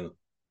 33 and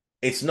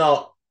it's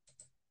not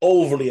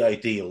overly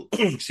ideal,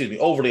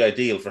 overly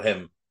ideal for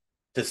him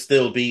to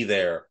still be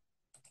there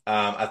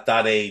at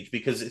that age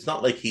because it's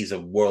not like he's a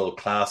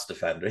world-class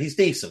defender. He's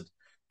decent.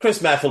 Chris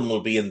Mefflin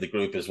will be in the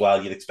group as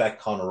well. You'd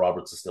expect Connor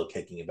Roberts is still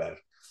kicking about.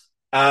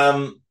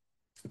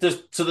 There's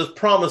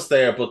promise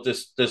there, but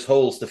there's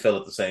holes to fill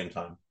at the same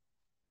time.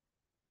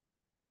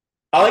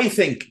 I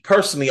think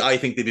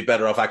they'd be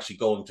better off actually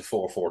going to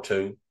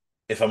 4-4-2,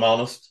 if I'm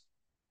honest.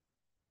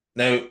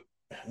 Now,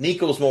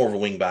 Nico's more of a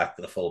wing-back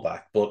than a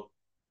full-back, but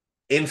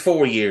in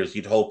 4 years,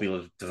 you'd hope he'll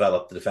have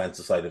developed the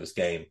defensive side of his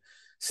game.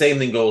 Same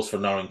thing goes for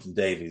Norrington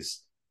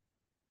Davies.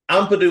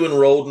 Ampadu and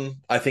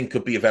Roden, I think,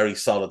 could be a very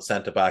solid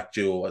centre-back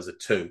duo as a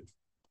two.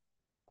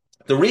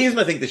 The reason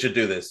I think they should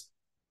do this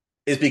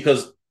is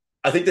because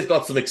I think they've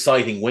got some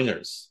exciting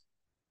wingers.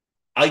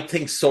 I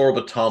think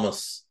Sorba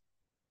Thomas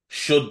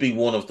should be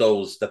one of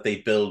those that they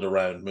build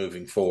around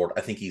moving forward.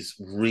 I think he's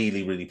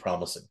really, really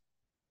promising.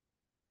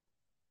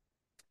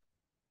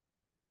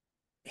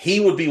 He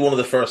would be one of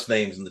the first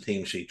names in the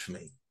team sheet for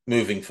me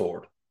moving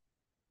forward.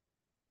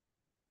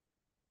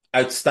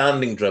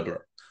 Outstanding dribbler.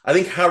 I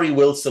think Harry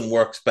Wilson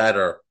works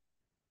better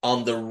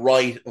on the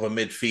right of a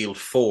midfield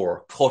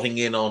four, cutting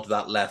in onto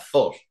that left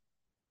foot.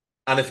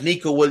 And if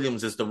Nico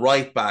Williams is the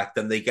right back,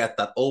 then they get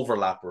that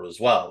overlapper as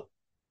well.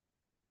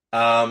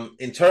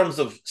 In terms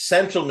of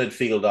central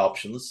midfield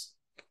options,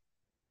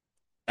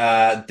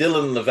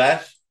 Dylan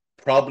Levitt,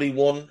 probably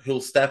one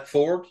who'll step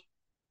forward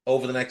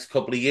over the next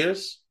couple of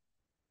years.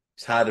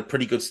 He's had a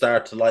pretty good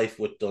start to life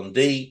with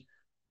Dundee.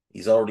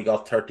 He's already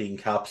got 13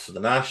 caps for the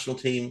national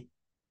team.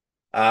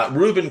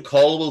 Ruben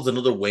Caldwell's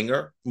another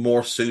winger,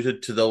 more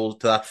suited to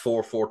that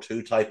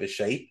 4-4-2 type of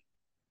shape.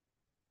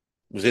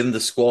 Was in the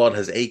squad,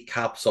 has 8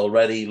 caps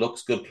already,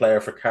 looks good player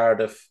for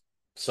Cardiff.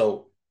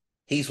 So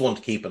he's one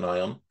to keep an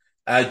eye on.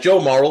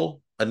 Joe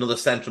Morrell, another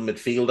central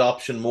midfield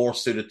option, more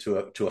suited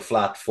to a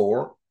flat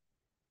four.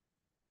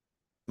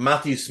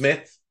 Matthew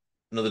Smith,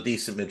 another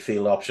decent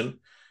midfield option.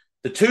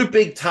 The two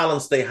big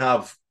talents they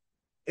have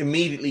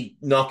immediately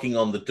knocking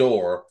on the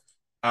door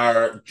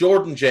are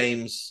Jordan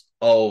James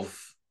of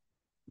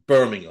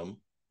Birmingham,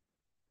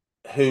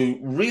 who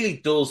really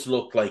does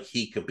look like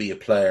he could be a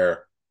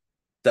player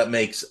that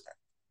makes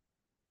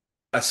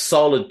a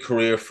solid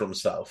career for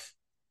himself.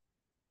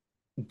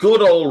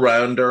 Good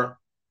all-rounder,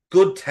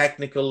 good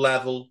technical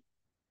level,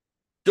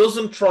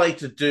 doesn't try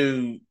to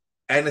do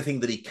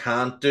anything that he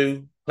can't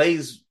do,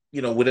 plays,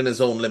 within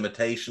his own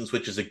limitations,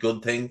 which is a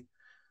good thing.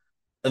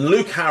 And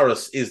Luke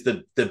Harris is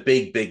the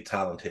big, big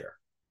talent here.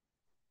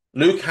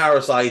 Luke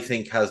Harris, I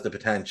think, has the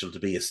potential to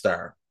be a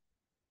star.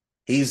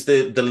 He's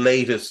the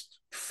latest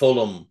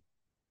Fulham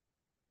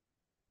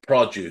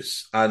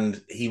produce,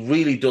 and he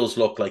really does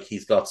look like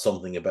he's got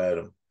something about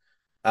him.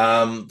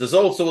 There's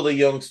also other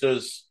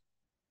youngsters,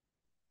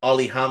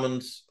 Ollie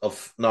Hammond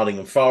of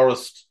Nottingham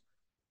Forest,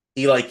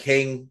 Eli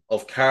King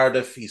of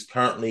Cardiff. He's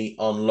currently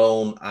on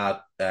loan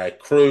at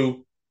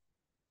Crewe.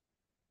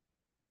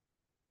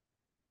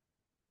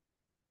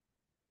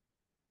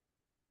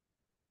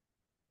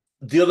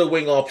 The other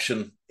wing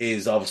option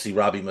is obviously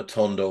Rabbi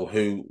Matondo,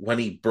 who, when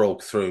he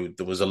broke through,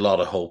 there was a lot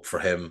of hope for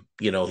him.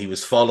 He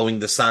was following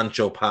the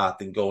Sancho path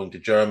and going to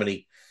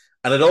Germany,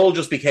 and it all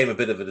just became a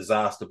bit of a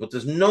disaster. But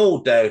there's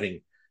no doubting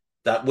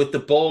that with the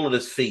ball at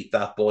his feet,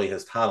 that boy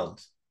has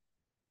talent.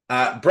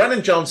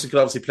 Brennan Johnson could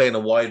obviously play in a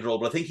wide role,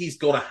 but I think he's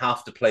going to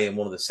have to play in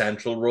one of the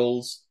central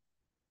roles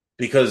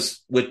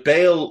because with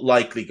Bale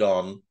likely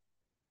gone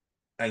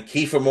and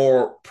Kiefer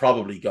Moore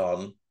probably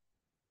gone,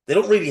 they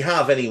don't really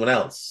have anyone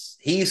else.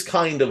 He's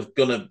kind of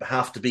going to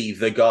have to be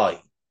the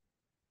guy.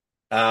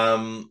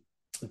 Dan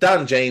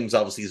James,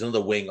 obviously, is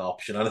another wing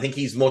option, and I think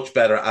he's much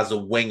better as a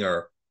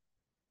winger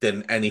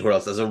than anywhere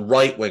else, as a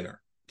right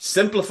winger.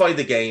 Simplify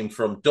the game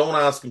for him. Don't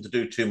ask him to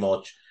do too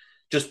much.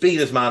 Just beat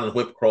his man and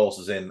whip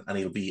crosses in, and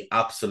he'll be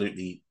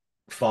absolutely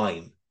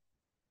fine.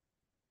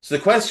 So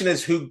the question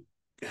is, who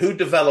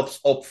develops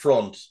up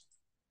front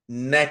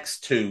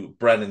next to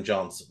Brennan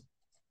Johnson?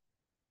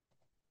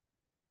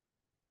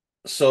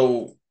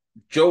 So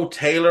Joe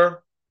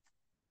Taylor,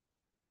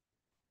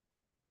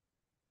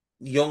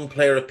 young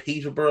player at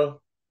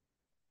Peterborough,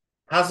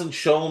 hasn't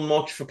shown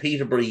much for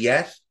Peterborough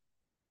yet.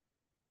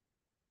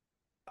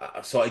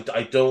 So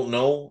I don't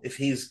know if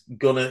he's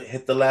going to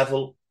hit the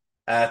level.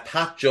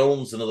 Pat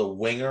Jones, another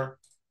winger.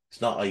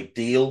 It's not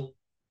ideal.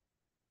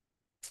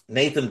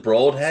 Nathan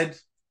Broadhead,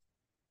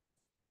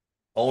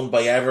 owned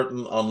by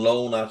Everton on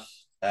loan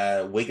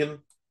at Wigan.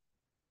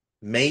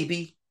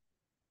 Maybe.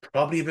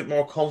 Probably a bit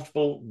more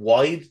comfortable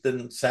wide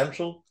than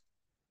central.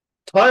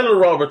 Tyler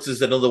Roberts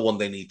is another one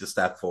they need to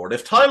step forward.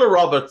 If Tyler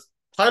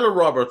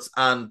Roberts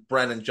and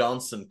Brennan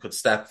Johnson could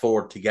step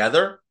forward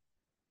together,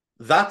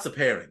 that's a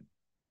pairing.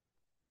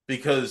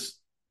 Because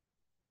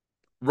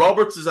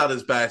Roberts is at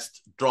his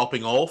best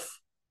dropping off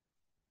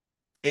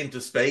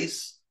into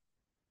space,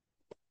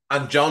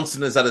 and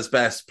Johnson is at his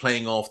best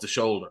playing off the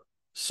shoulder.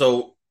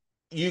 So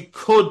you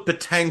could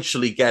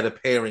potentially get a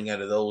pairing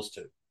out of those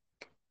two.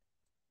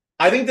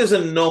 I think there's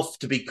enough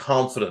to be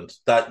confident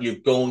that you're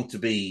going to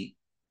be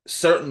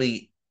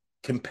certainly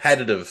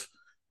competitive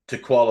to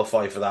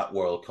qualify for that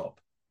World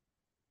Cup.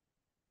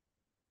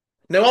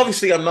 Now,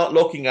 obviously, I'm not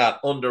looking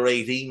at under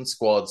 18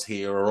 squads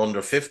here or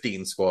under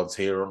 15 squads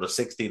here or under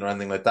 16 or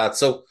anything like that.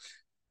 So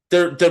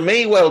there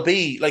may well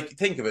be, like,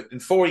 think of it, in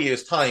 4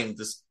 years' time,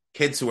 this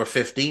kids who are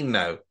 15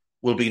 now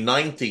will be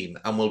 19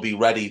 and will be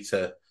ready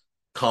to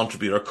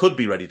contribute or could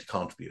be ready to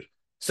contribute.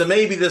 So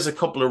maybe there's a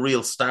couple of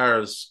real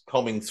stars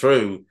coming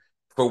through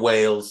for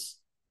Wales,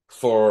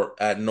 for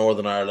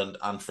Northern Ireland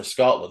and for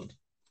Scotland.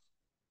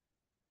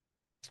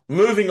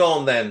 Moving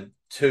on then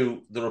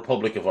to the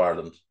Republic of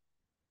Ireland.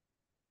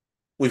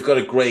 We've got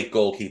a great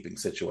goalkeeping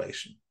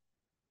situation.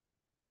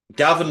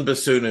 Gavin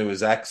Basunu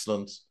is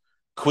excellent.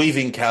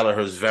 Caoimhín Kelleher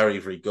is very,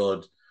 very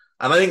good.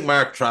 And I think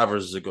Mark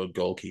Travers is a good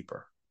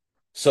goalkeeper.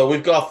 So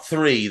we've got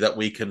three that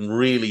we can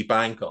really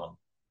bank on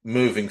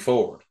moving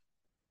forward.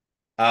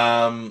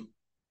 There's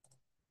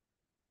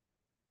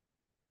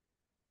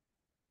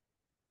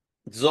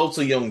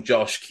also young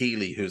Josh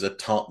Keeley, who's at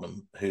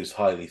Tottenham, who's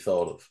highly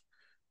thought of.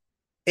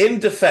 In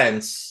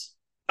defence,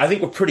 I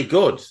think we're pretty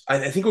good.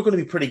 I think we're going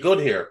to be pretty good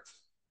here.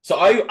 So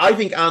I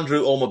think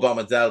Andrew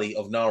Omobamidele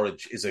of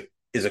Norwich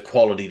is a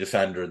quality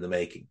defender in the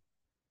making.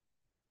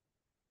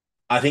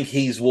 I think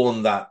he's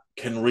one that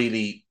can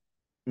really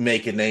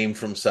make a name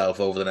for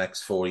himself over the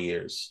next 4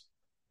 years.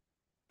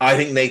 I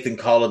think Nathan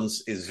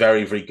Collins is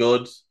very, very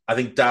good. I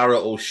think Dara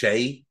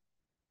O'Shea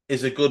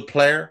is a good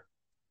player.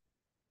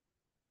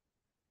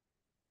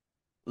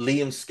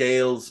 Liam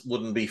Scales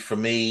wouldn't be for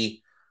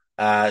me.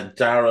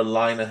 Dara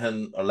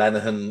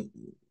Lenihan,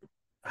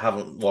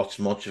 haven't watched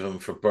much of him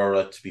for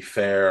Borough, to be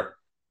fair.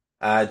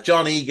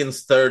 John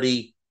Egan's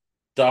 30,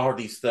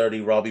 Doherty's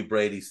 30, Robbie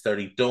Brady's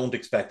 30. Don't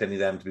expect any of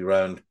them to be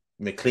around.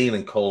 McLean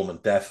and Coleman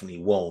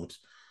definitely won't.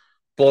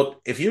 But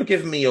if you're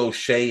giving me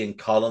O'Shea and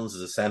Collins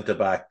as a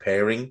centre-back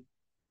pairing,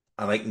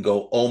 and I can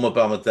go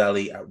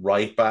Omobamidele at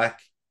right-back,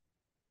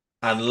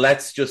 and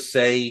let's just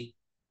say,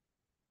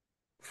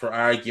 for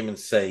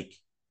argument's sake,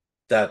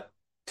 that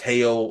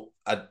Teo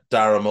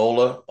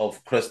Daramola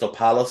of Crystal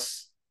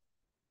Palace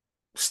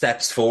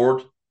steps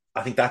forward,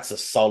 I think that's a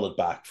solid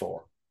back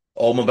four.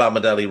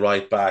 Omobamidele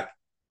right back,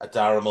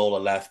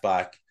 Daramola left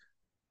back,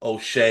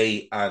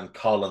 O'Shea and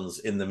Collins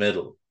in the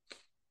middle.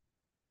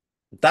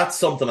 That's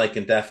something I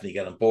can definitely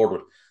get on board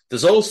with.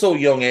 There's also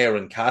young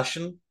Aaron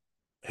Cashin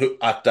who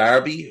at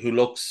Derby, who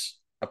looks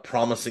a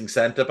promising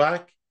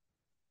centre-back.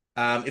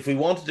 If we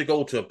wanted to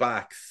go to a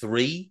back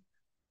three,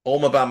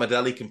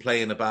 Omobamidele can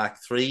play in a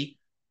back three.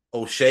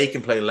 O'Shea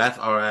can play left,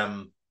 or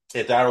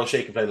Dara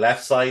O'Shea can play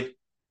left side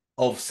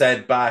of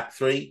said back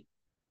three.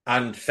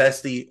 And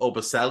Festi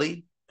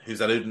Obaseli, who's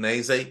at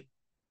Udinese,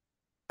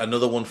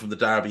 another one from the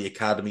Derby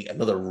Academy,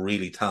 another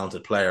really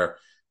talented player.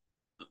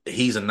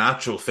 He's a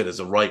natural fit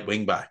as a right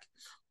wing back.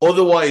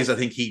 Otherwise, I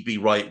think he'd be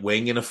right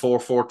wing in a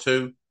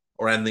 4-4-2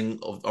 or anything,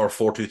 or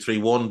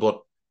 4-2-3-1.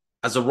 But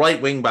as a right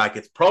wing back,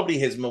 it's probably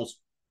his most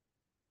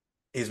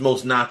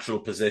natural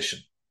position.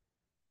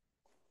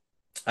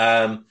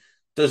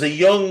 There's a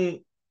young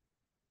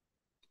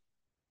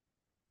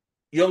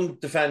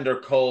defender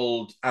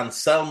called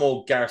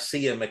Anselmo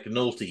Garcia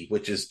McNulty,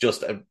 which is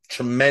just a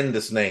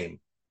tremendous name,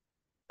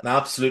 an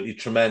absolutely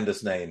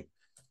tremendous name.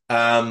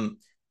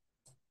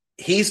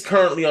 He's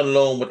currently on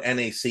loan with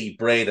NAC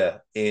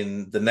Breda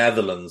in the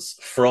Netherlands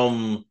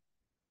from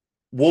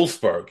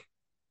Wolfsburg,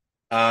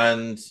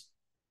 and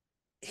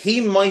he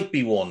might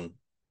be one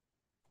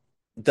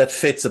that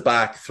fits a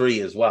back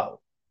three as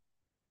well.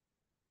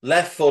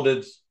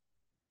 Left-footed,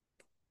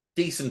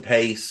 decent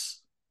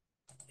pace.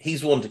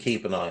 He's one to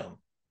keep an eye on.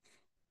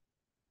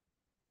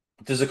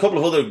 There's a couple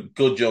of other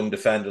good young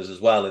defenders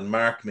as well, in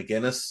Mark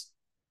McGuinness,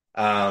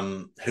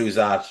 who's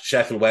at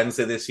Sheffield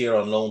Wednesday this year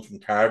on loan from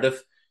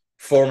Cardiff,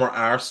 former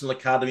Arsenal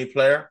Academy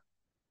player.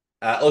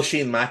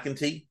 Oisin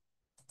McEntee,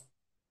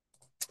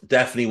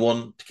 definitely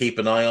one to keep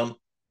an eye on.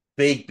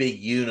 Big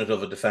unit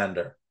of a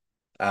defender.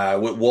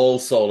 With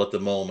Walsall at the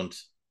moment.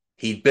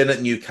 He'd been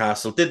at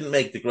Newcastle, didn't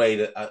make the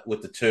grade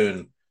with the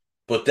Toon,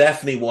 but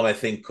definitely one I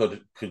think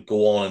could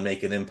go on and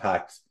make an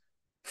impact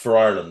for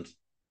Ireland.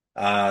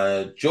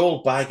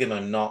 Joel Baggin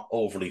I'm not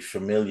overly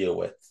familiar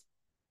with.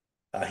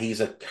 He's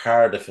at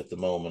Cardiff at the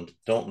moment.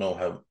 Don't know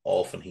how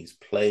often he's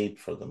played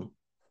for them.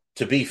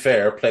 To be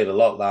fair, played a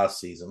lot last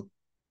season.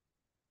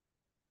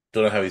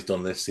 Don't know how he's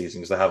done this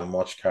season because I haven't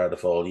watched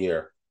Cardiff all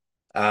year.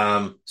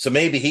 So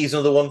maybe he's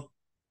another one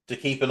to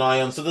keep an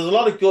eye on. So there's a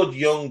lot of good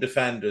young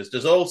defenders.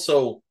 There's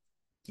also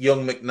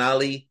young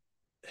McNally,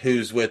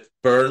 who's with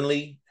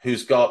Burnley,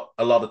 who's got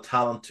a lot of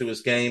talent to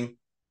his game.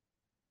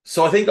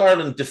 So I think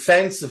Ireland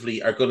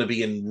defensively are going to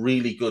be in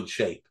really good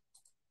shape.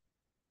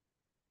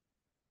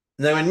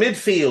 Now in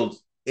midfield,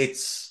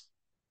 it's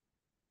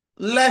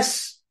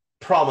less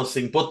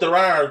promising, but there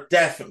are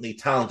definitely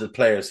talented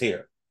players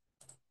here.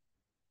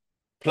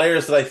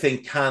 Players that I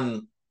think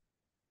can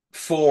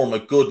form a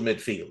good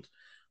midfield.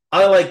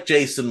 I like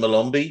Jason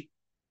Malumbi.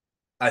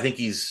 I think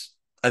he's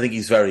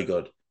very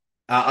good.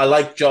 I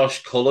like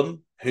Josh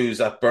Cullen,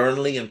 who's at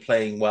Burnley and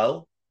playing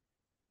well.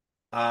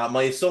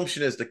 My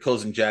assumption is that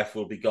Cousin Jeff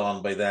will be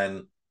gone by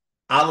then.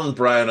 Alan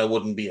Brown, I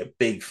wouldn't be a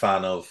big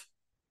fan of.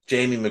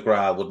 Jamie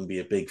McGrath wouldn't be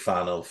a big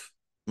fan of.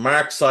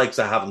 Mark Sykes,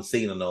 I haven't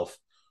seen enough.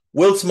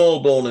 Will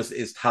Smallbone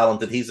is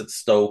talented. He's at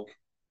Stoke.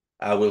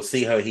 We'll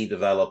see how he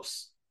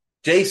develops.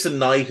 Jason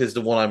Knight is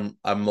the one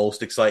I'm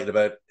most excited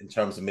about in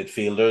terms of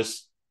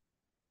midfielders.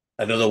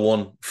 Another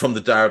one from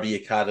the Derby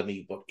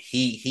Academy, but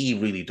he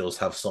really does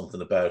have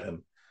something about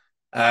him.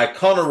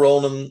 Connor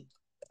Ronan,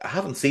 I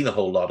haven't seen a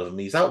whole lot of him.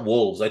 He's at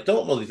Wolves. I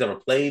don't know if he's ever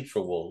played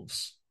for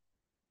Wolves.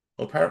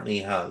 Well, apparently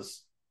he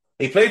has.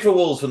 He played for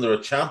Wolves when they're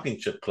a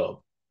championship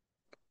club,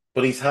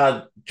 but he's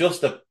had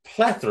just a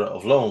plethora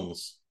of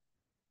loans.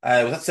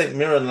 Was at St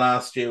Mirren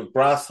last year,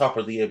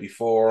 Grasshopper the year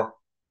before,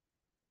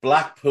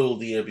 Blackpool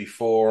the year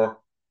before,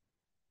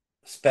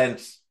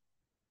 spent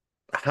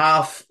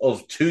half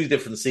of 2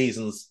 different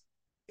seasons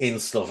in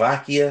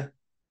Slovakia.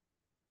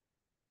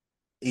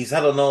 He's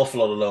had an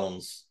awful lot of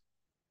loans.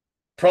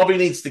 Probably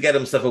needs to get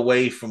himself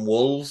away from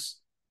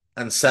Wolves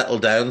and settle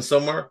down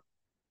somewhere.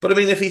 But I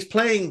mean, if he's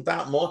playing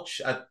that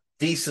much at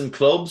decent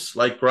clubs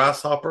like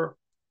Grasshopper,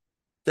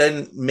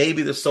 then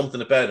maybe there's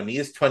something about him. He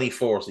is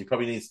 24, so he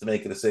probably needs to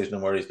make a decision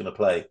on where he's going to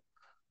play.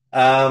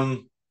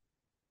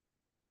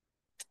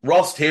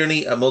 Ross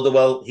Tierney at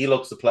Motherwell, he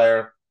looks a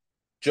player.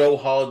 Joe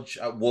Hodge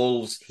at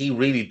Wolves, he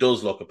really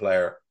does look a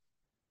player.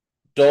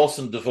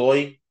 Dawson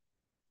Devoy,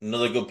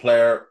 another good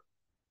player.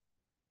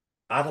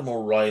 Adam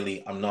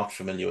O'Reilly, I'm not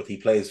familiar with. He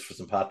plays for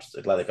St. Patrick's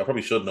Athletic. I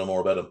probably should know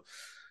more about him.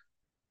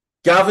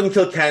 Gavin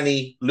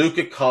Kilkenny,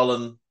 Luca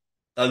Connell,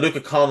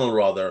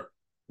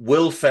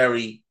 Will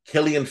Ferry,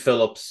 Killian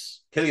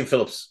Phillips. Killian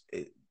Phillips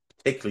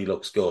particularly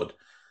looks good.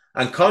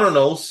 And Conor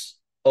Nose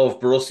of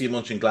Borussia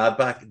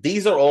Mönchengladbach.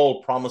 These are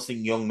all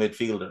promising young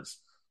midfielders.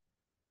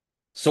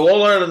 So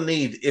all Ireland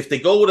need, if they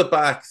go with a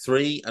back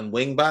 3 and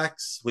wing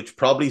backs, which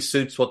probably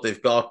suits what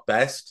they've got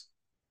best,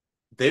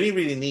 they only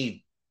really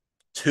need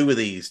 2 of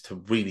these to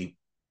really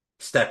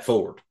step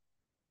forward.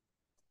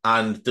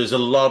 And there's a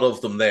lot of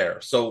them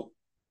there. So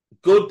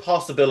good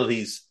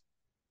possibilities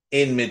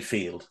in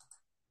midfield.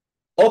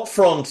 Up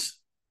front,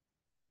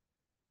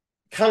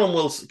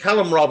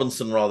 Callum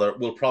Robinson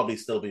will probably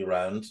still be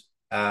around.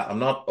 I'm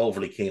not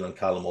overly keen on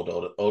Callum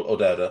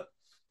O'Dowda.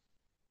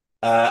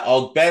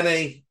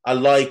 Ogbene I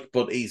like,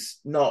 but he's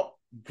not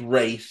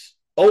great.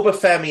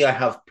 Obafemi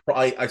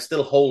I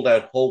still hold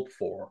out hope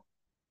for.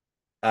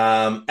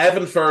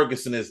 Evan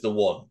Ferguson is the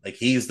one. Like,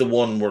 he's the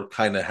one we're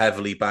kind of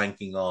heavily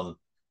banking on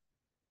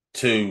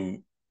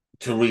to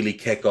really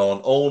kick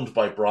on. Owned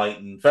by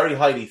Brighton, very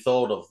highly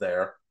thought of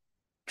there.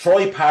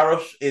 Troy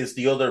Parrott is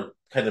the other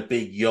kind of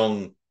big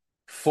young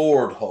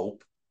forward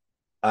hope,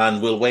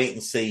 and we'll wait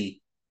and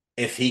see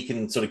if he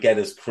can sort of get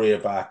his career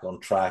back on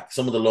track.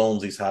 Some of the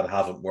loans he's had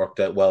haven't worked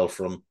out well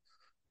for him.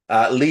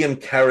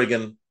 Liam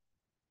Kerrigan,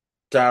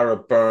 Dara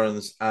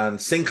Burns, and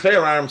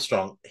Sinclair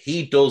Armstrong,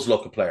 he does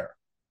look a player.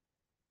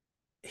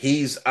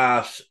 He's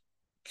at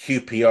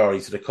QPR.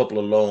 He's had a couple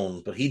of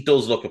loans, but he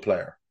does look a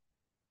player.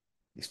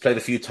 He's played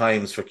a few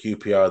times for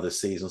QPR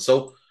this season.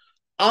 So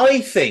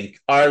I think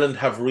Ireland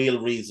have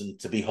real reason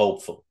to be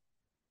hopeful.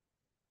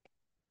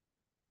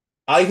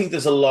 I think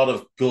there's a lot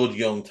of good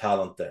young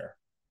talent there.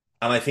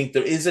 And I think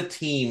there is a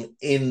team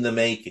in the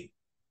making.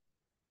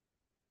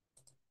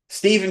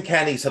 Stephen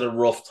Kenny's had a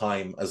rough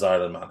time as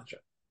Ireland manager.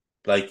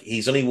 Like,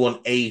 he's only won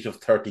 8 of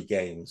 30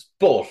 games.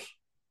 But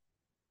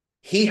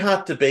he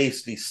had to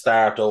basically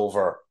start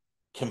over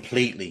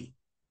completely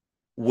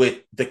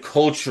with the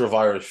culture of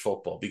Irish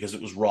football because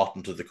it was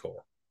rotten to the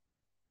core.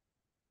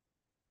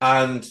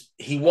 And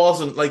he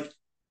wasn't like...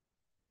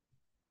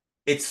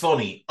 It's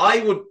funny.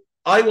 I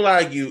will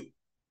argue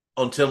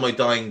until my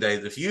dying day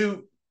that if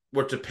you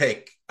were to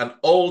pick an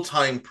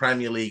all-time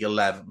Premier League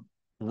 11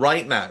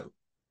 right now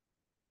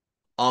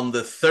on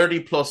the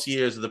 30-plus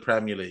years of the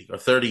Premier League, or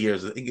 30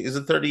 years, is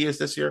it 30 years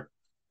this year?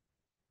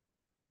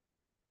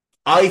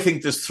 I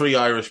think there's 3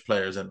 Irish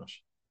players in it.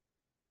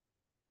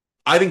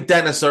 I think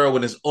Dennis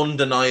Irwin is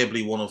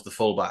undeniably one of the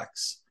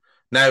fullbacks.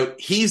 Now,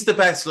 he's the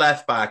best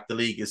left-back the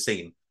league has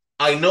seen.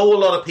 I know a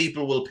lot of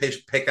people will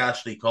pick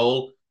Ashley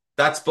Cole.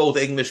 That's both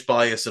English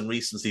bias and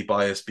recency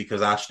bias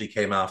because Ashley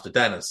came after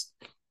Dennis.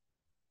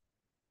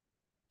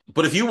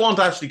 But if you want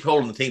Ashley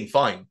Cole in the team,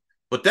 fine.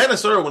 But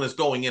Dennis Irwin is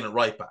going in at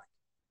right back.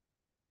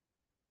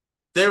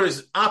 There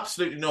is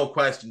absolutely no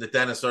question that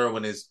Dennis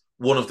Irwin is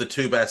one of the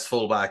 2 best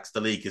fullbacks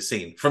the league has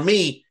seen. For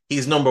me,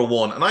 he's number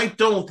 1. And I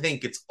don't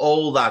think it's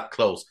all that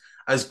close.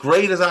 As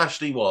great as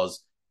Ashley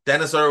was,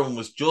 Dennis Irwin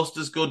was just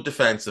as good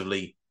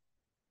defensively,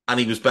 and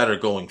he was better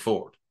going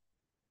forward.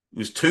 He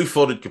was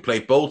 2-footed, could play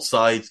both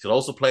sides, could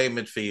also play in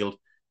midfield,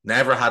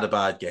 never had a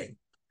bad game.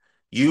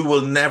 You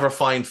will never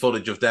find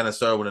footage of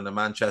Dennis Irwin in a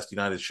Manchester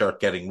United shirt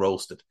getting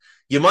roasted.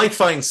 You might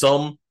find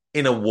some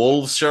in a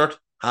Wolves shirt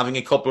having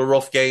a couple of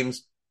rough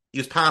games. He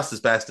was past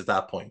his best at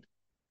that point.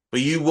 But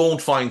you won't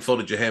find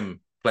footage of him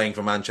playing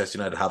for Manchester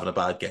United having a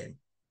bad game.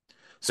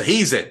 So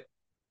he's in.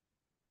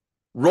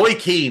 Roy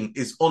Keane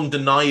is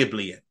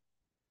undeniably in.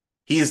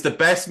 He is the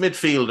best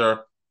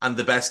midfielder and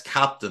the best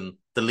captain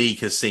the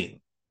league has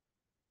seen.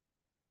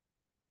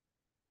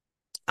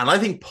 And I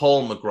think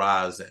Paul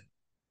McGrath's in.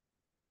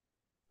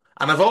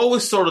 And I've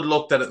always sort of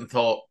looked at it and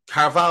thought,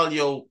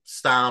 Carvalho,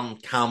 Stam,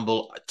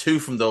 Campbell, 2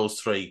 from those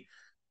 3.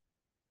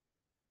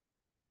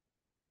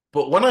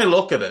 But when I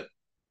look at it,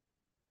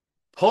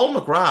 Paul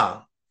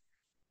McGrath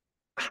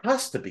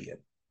has to be in.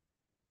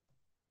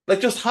 Like,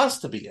 just has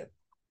to be in.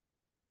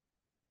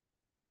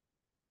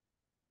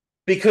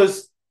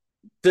 Because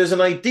there's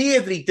an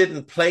idea that he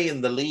didn't play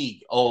in the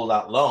league all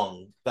that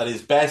long, that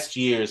his best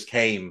years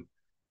came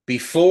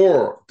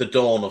before the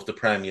dawn of the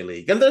Premier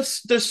League. And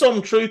there's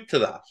some truth to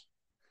that.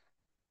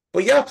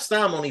 But Jaap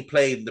Stam only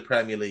played in the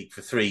Premier League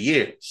for 3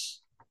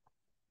 years.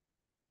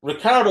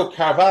 Ricardo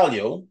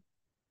Carvalho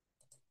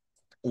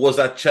was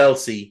at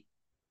Chelsea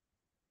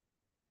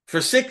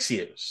for 6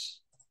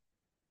 years.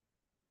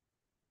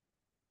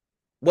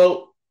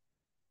 Well,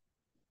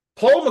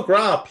 Paul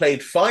McGrath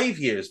played 5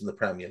 years in the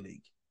Premier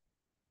League.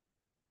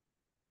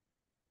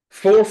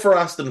 4 for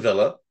Aston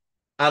Villa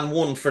and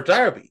 1 for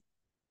Derby.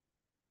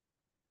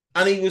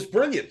 And he was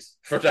brilliant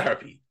for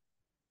Derby.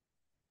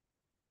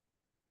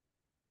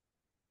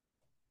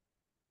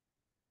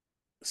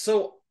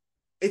 So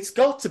it's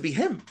got to be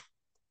him.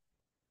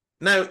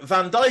 Now,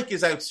 Van Dijk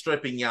is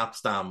outstripping Jaap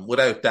Stam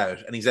without doubt,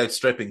 and he's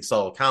outstripping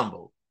Sol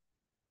Campbell.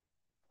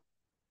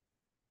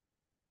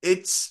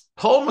 It's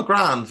Paul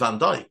McGrath and Van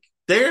Dijk.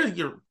 They're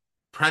your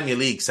Premier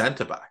League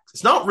centre-backs.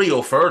 It's not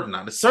Rio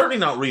Ferdinand. It's certainly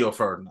not Rio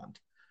Ferdinand.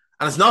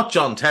 And it's not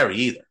John Terry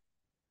either.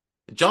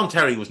 John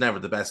Terry was never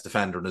the best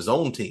defender in his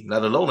own team,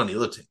 let alone any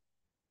other team.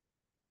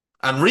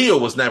 And Rio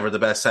was never the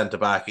best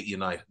centre-back at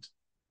United.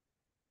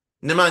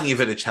 Nemanja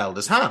Vidic held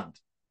his hand.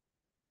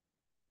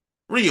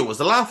 Rio was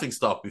the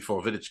laughingstock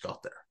before Vidic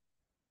got there.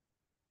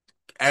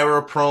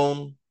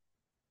 Error-prone,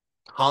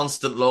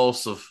 constant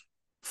loss of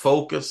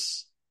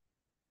focus,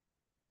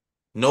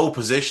 no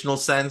positional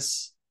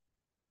sense,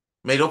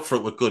 made up for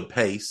it with good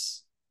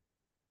pace.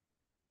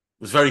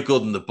 Was very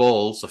good in the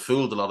ball, so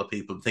fooled a lot of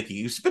people thinking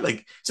he was a bit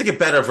like, it's like a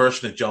better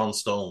version of John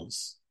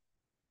Stones.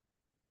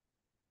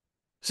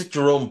 It's like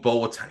Jerome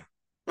Boateng.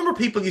 Remember,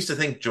 people used to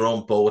think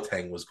Jerome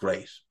Boateng was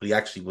great, but he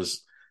actually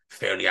was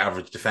fairly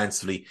average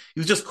defensively. He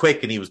was just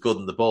quick and he was good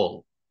in the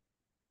ball.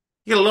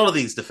 You get a lot of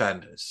these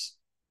defenders.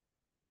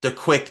 They're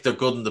quick, they're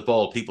good in the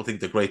ball. People think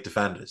they're great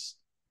defenders.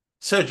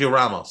 Sergio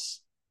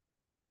Ramos.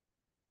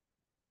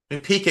 I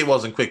mean, Piqué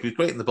wasn't quick. He was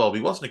great in the ball, but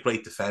he wasn't a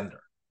great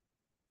defender.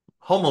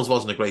 Hummels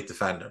wasn't a great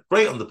defender.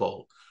 Great on the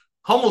ball.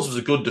 Hummels was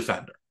a good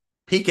defender.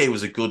 Piqué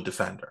was a good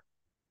defender.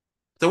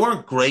 They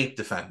weren't great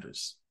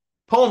defenders.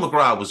 Paul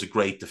McGrath was a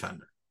great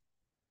defender.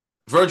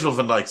 Virgil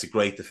van Dijk's a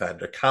great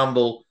defender.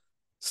 Campbell,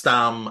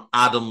 Stam,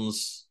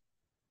 Adams.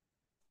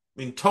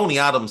 I mean, Tony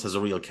Adams has a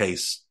real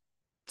case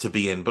to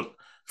be in. But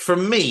for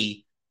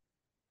me,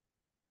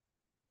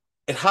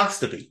 it has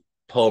to be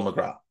Paul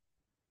McGrath.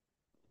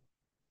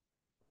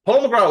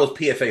 Paul McGrath was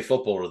PFA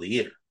Footballer of the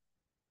Year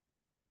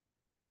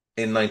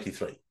in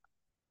 93.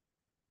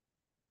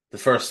 The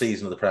first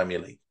season of the Premier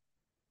League.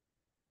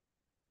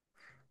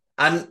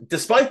 And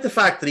despite the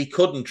fact that he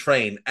couldn't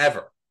train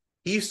ever,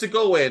 he used to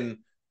go in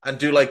and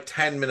do like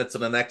 10 minutes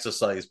on an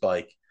exercise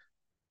bike.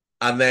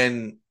 And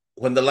then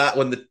when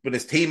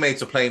his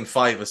teammates are playing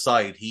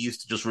 5-a-side, he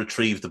used to just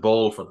retrieve the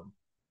ball for them.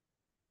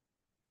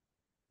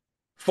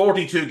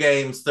 42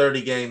 games,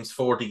 30 games,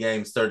 40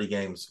 games, 30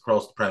 games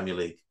across the Premier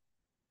League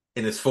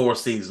in his 4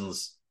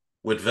 seasons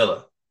with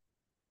Villa.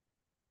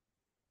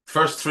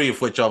 First 3 of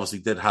which obviously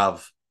did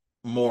have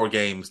more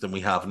games than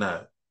we have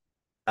now.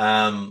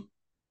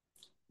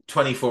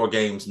 24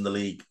 games in the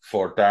league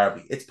for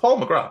Derby. It's Paul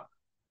McGrath.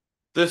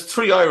 There's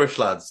 3 Irish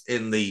lads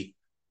in the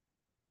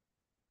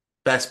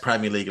best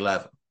Premier League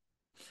 11.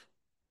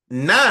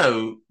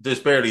 Now, there's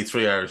barely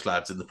 3 Irish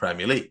lads in the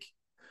Premier League.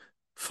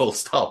 Full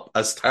stop,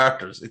 as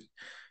starters. It's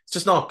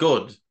just not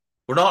good.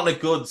 We're not in a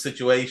good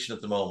situation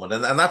at the moment.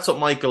 And that's what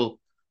Michael,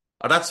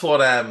 or that's what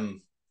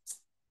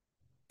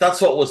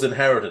was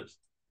inherited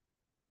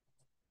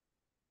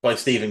by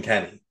Stephen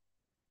Kenny.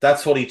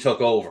 That's what he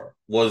took over,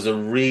 was a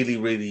really,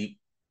 really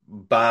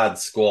bad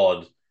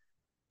squad.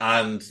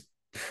 And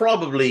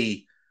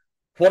probably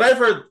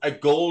whatever a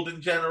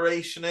golden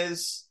generation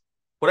is,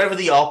 whatever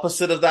the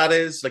opposite of that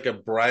is, like a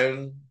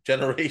brown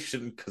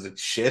generation, because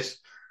it's shit.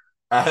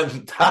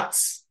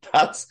 That's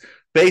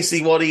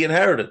basically what he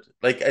inherited,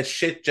 like a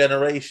shit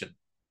generation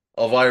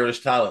of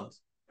Irish talent.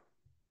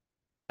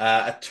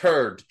 A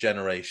third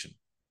generation,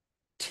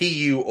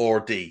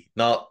 TURD,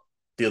 not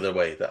the other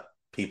way that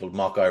people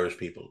mock Irish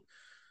people.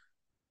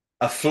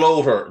 A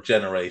floater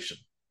generation.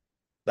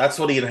 That's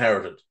what he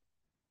inherited.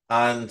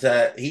 And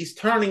he's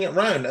turning it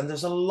around, and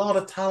there's a lot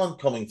of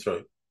talent coming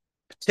through,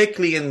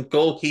 particularly in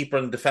goalkeeper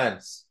and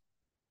defence.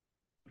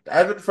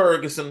 Evan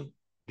Ferguson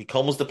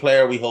becomes the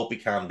player we hope he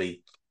can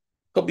be.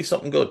 Could be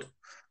something good.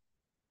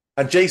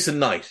 And Jason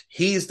Knight,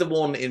 he's the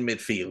one in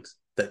midfield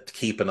that to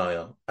keep an eye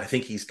on. I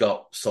think he's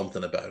got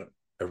something about him.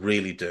 I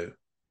really do.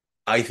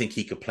 I think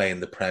he could play in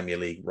the Premier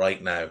League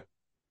right now,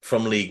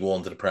 from League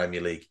One to the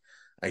Premier League.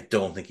 I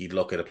don't think he'd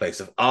look at a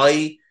place. If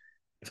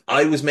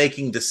I was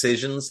making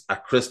decisions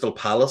at Crystal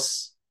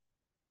Palace,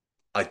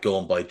 I'd go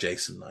and buy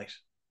Jason Knight.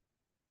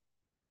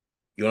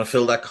 You want to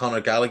fill that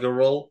Conor Gallagher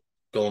role?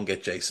 Go and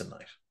get Jason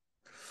Knight.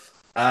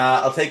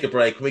 I'll take a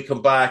break. When we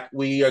come back,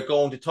 we are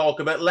going to talk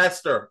about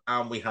Leicester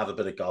and we have a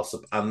bit of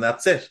gossip. And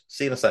that's it.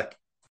 See you in a sec.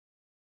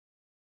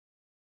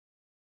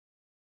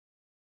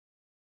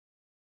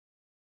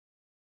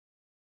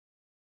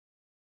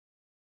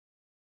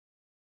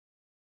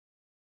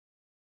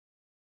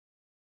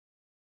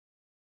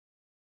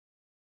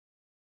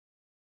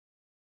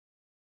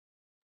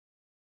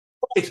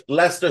 Right,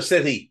 Leicester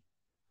City.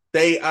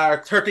 They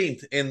are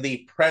 13th in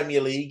the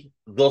Premier League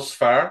thus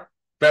far.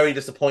 Very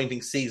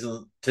disappointing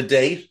season to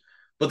date,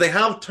 but they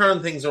have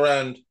turned things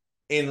around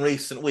in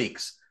recent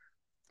weeks.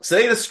 So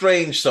they had a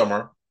strange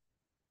summer.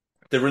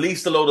 They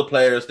released a load of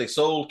players. They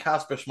sold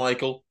Kasper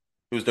Schmeichel,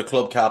 who's their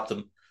club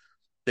captain.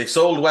 They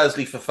sold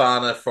Wesley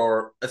Fofana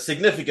for a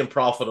significant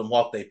profit on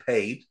what they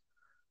paid.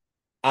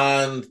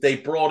 And they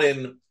brought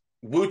in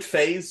Wout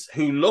Faes,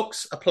 who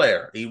looks a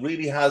player. He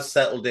really has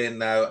settled in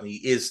now, and he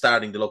is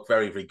starting to look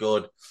very, very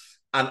good.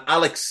 And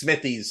Alex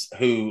Smithies,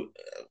 who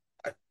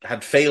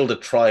had failed a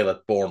trial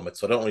at Bournemouth,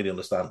 so I don't really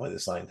understand why they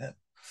signed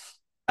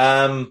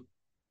him.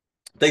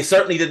 They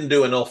certainly didn't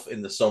do enough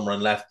in the summer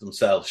and left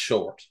themselves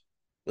short.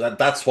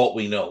 That's what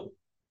we know.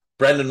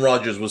 Brendan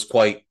Rodgers was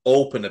quite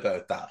open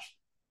about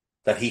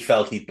that he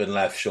felt he'd been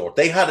left short.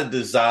 They had a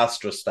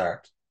disastrous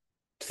start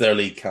to their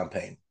league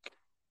campaign.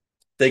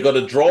 They got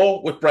a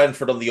draw with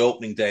Brentford on the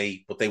opening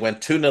day, but they went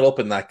 2-0 up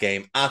in that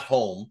game at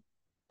home,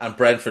 and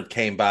Brentford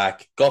came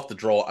back, got the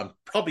draw, and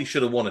probably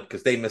should have won it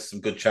because they missed some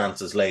good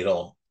chances late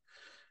on.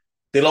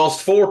 They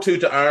lost 4-2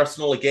 to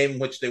Arsenal, a game in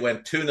which they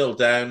went 2-0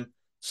 down,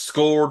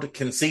 scored,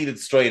 conceded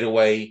straight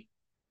away,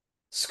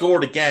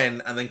 scored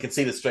again, and then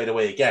conceded straight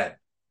away again.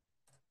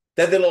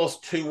 Then they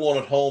lost 2-1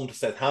 at home to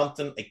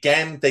Southampton.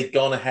 Again, they'd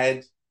gone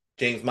ahead.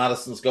 James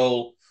Maddison's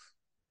goal.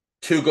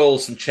 2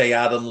 goals from Che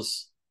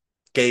Adams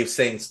gave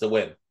Saints the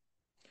win.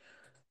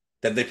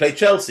 Then they played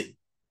Chelsea.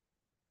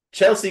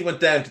 Chelsea went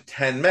down to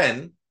 10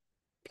 men,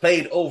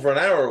 played over an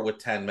hour with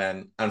 10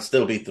 men, and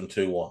still beat them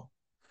 2-1.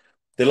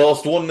 They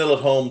lost 1-0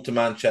 at home to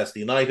Manchester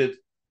United.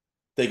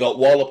 They got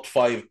walloped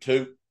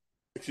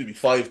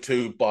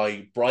 5-2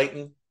 by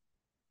Brighton.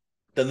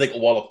 Then they got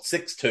walloped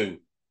 6-2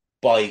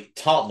 by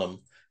Tottenham.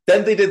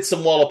 Then they did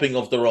some walloping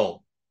of their own.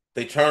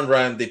 They turned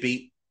around, they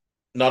beat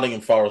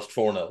Nottingham Forest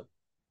 4-0.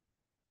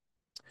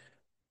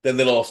 Then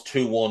they lost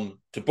 2-1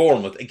 to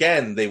Bournemouth.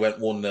 Again, they went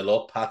 1-0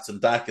 up. Patson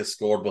Daka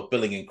scored, but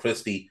Billing and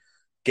Christie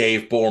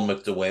gave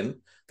Bournemouth the win.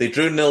 They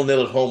drew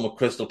 0-0 at home with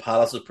Crystal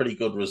Palace, a pretty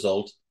good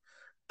result.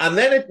 And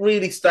then it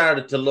really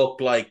started to look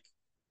like,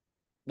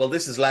 well,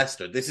 this is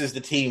Leicester. This is the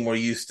team we're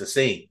used to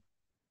seeing.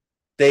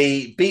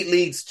 They beat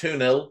Leeds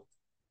 2-0.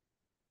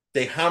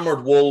 They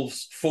hammered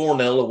Wolves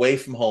 4-0 away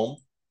from home.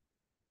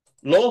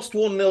 Lost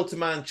 1-0 to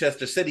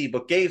Manchester City,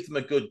 but gave them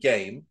a good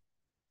game.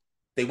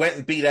 They went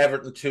and beat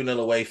Everton 2-0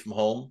 away from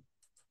home.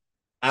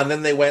 And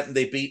then they went and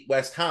they beat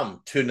West Ham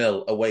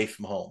 2-0 away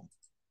from home.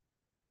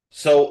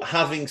 So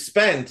having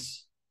spent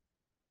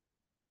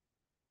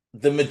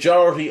the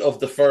majority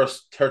of the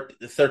first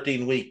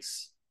 13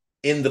 weeks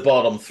in the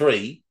bottom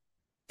 3,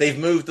 they've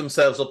moved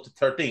themselves up to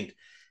 13th.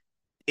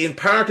 In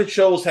part, it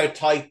shows how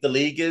tight the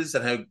league is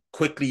and how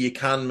quickly you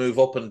can move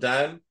up and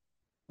down.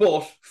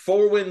 But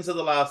 4 wins of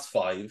the last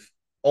 5,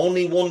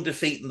 only 1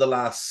 defeat in the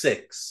last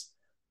 6.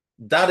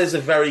 That is a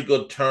very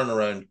good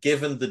turnaround,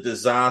 given the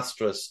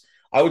disastrous,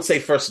 I would say,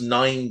 first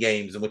 9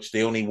 games in which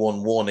they only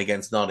won 1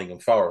 against Nottingham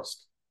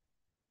Forest,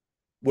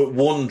 with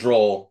 1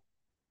 draw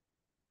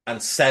and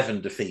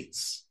 7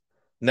 defeats.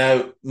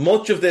 Now,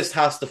 much of this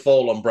has to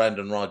fall on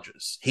Brendan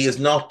Rodgers. He has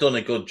not done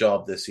a good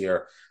job this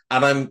year.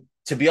 And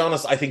to be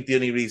honest, I think the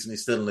only reason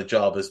he's still in the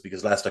job is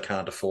because Leicester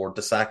can't afford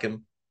to sack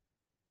him,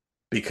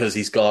 because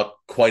he's got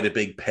quite a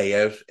big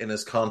payout in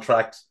his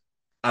contract.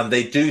 And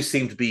they do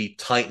seem to be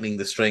tightening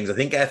the strings. I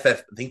think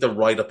they're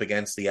right up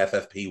against the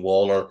FFP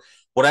wall, or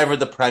whatever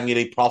the Premier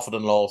League profit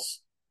and loss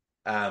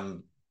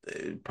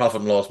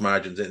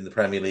margins in the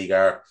Premier League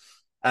are.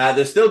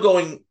 They're still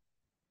going,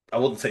 I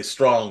wouldn't say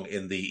strong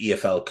in the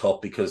EFL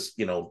Cup, because,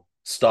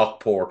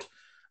 Stockport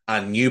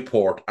and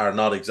Newport are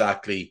not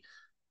exactly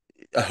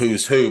a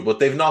who's who, but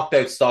they've knocked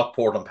out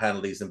Stockport on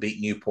penalties and beat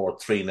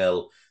Newport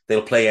 3-0.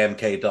 They'll play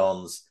MK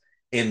Dons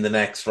in the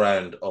next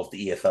round of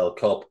the EFL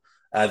Cup.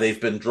 They've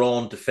been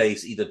drawn to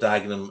face either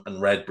Dagenham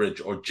and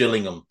Redbridge or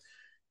Gillingham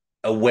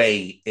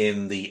away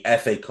in the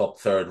FA Cup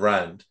third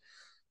round.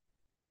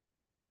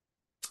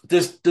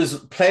 There's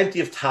plenty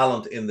of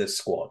talent in this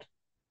squad.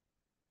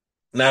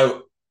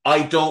 Now,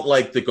 I don't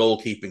like the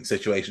goalkeeping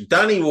situation.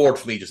 Danny Ward,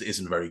 for me, just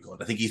isn't very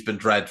good. I think he's been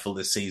dreadful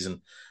this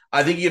season.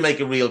 I think you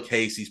make a real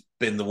case he's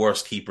been the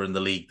worst keeper in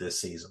the league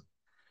this season.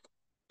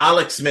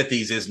 Alex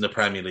Smithies isn't a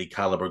Premier League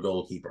caliber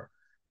goalkeeper.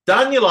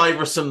 Daniel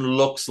Iverson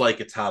looks like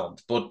a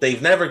talent, but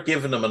they've never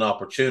given him an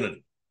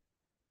opportunity.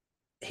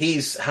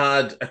 He's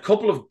had a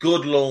couple of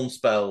good loan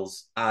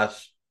spells at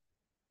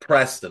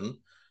Preston.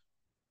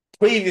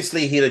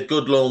 Previously, he had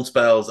good loan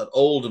spells at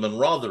Oldham and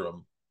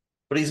Rotherham,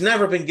 but he's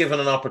never been given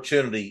an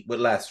opportunity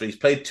with Leicester. He's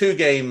played 2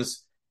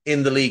 games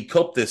in the League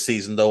Cup this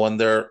season, though, and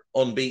they're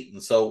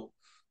unbeaten. So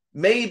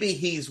maybe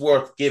he's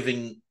worth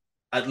giving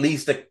at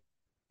least a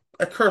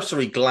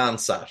cursory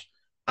glance at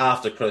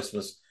after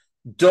Christmas.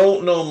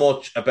 Don't know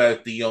much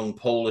about the young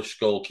Polish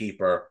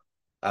goalkeeper,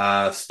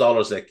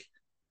 Stolarczyk,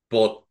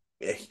 but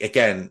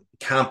again,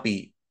 can't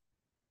be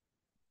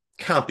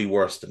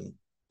worse than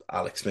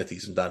Alex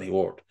Smithies and Danny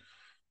Ward.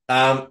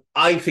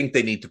 I think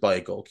they need to buy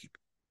a goalkeeper.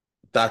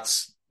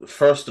 That's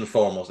first and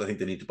foremost. I think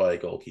they need to buy a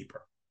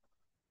goalkeeper.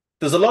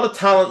 There's a lot of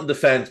talent in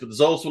defence, but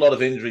there's also a lot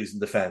of injuries in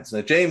defence.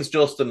 Now, James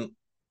Justin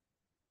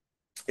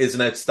is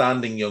an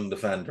outstanding young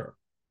defender,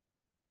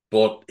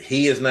 but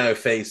he is now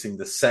facing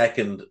the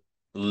second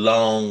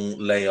long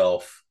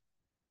layoff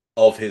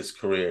of his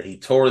career. He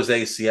tore his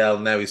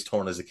ACL, now he's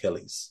torn his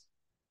Achilles.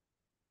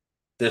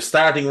 They're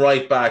starting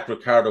right back,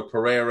 Ricardo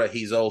Pereira.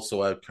 He's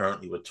also out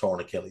currently with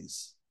torn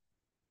Achilles.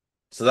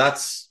 So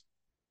that's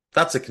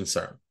a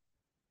concern.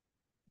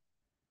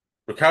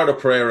 Ricardo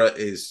Pereira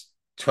is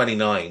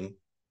 29.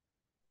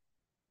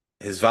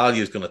 His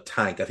value is going to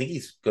tank. I think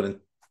he's going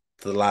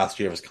to the last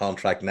year of his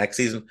contract next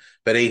season,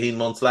 about 18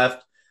 months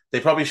left. They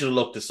probably should have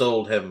looked to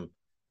sold him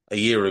a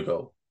year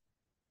ago.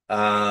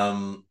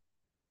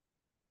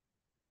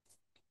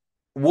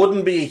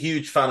 Wouldn't be a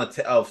huge fan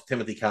of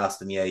Timothy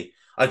Castagne.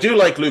 I do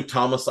like Luke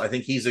Thomas. I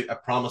think he's a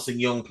promising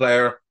young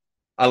player.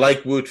 I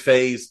like Wout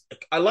Faes.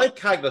 I like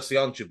Caglar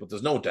Soyuncu, but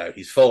there's no doubt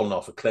he's fallen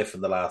off a cliff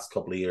in the last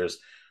couple of years.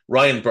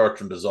 Ryan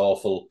Bertrand is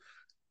awful.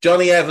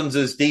 Johnny Evans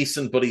is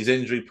decent, but he's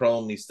injury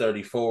prone. He's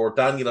 34.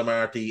 Daniel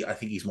Amartey, I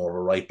think he's more of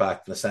a right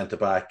back than a centre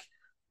back.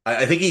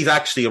 I think he's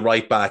actually a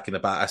right back in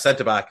a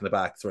centre back in the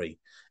back three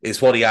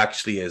is what he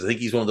actually is. I think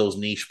he's one of those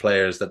niche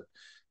players that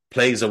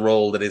plays a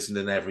role that isn't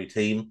in every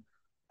team.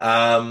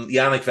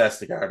 Yannick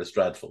Vestergaard is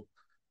dreadful.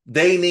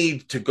 They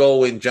need to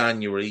go in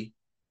January.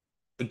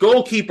 The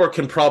goalkeeper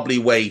can probably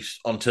wait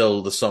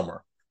until the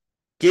summer.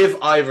 Give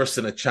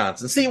Iverson a chance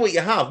and see what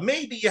you have.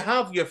 Maybe you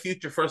have your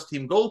future first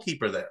team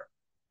goalkeeper there.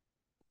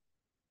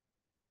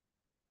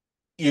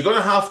 You're going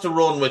to have to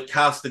run with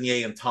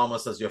Castagne and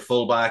Thomas as your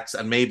fullbacks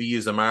and maybe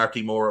use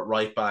Amartey more at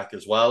right back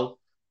as well.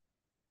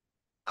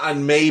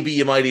 And maybe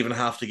you might even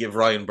have to give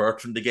Ryan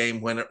Bertrand a game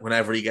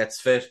whenever he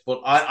gets fit.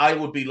 But I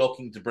would be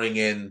looking to bring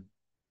in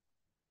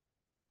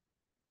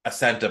a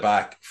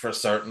centre-back for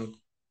certain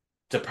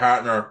to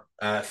partner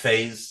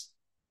Faes.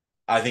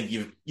 I think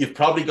you've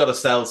probably got to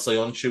sell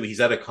Soyuncu.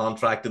 He's out of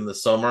contract in the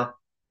summer.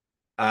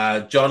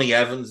 Johnny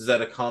Evans is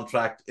out of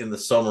contract in the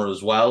summer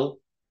as well.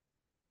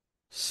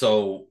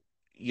 So,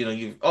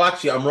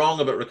 actually, I'm wrong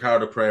about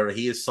Ricardo Pereira.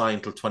 He is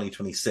signed till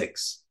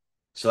 2026.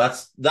 So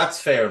that's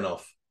fair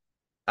enough.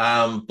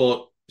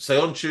 But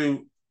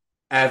Soyuncu,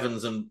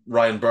 Evans, and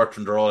Ryan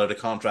Bertrand are all out of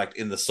contract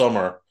in the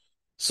summer.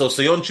 So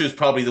Soyuncu is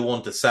probably the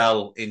one to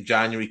sell in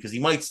January because he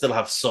might still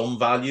have some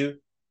value.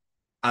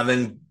 And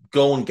then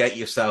go and get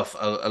yourself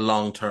a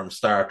long-term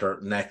starter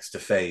next to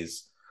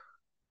Faes.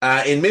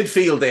 In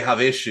midfield, they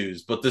have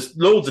issues, but there's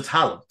loads of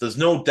talent. There's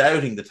no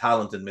doubting the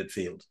talent in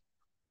midfield.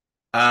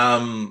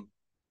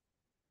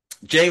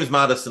 James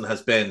Maddison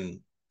has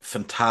been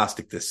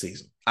fantastic this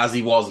season, as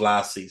he was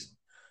last season.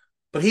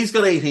 But he's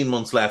got 18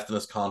 months left in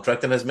his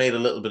contract and has made a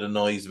little bit of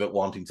noise about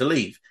wanting to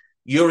leave.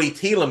 Yuri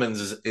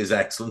Tielemans is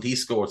excellent. He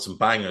scored some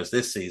bangers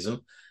this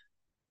season.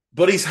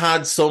 But he's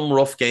had some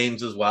rough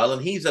games as well,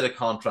 and he's at a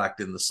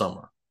contract in the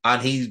summer.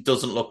 And he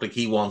doesn't look like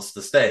he wants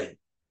to stay.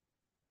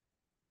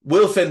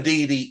 Wilfred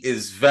Ndidi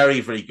is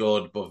very, very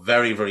good, but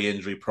very, very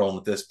injury prone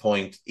at this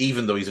point,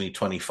 even though he's only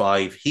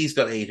 25. He's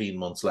got 18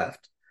 months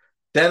left.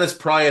 Dennis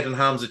Pryor and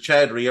Hamza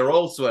Chowdhury are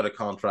also out of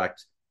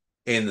contract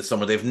in the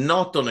summer. They've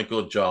not done a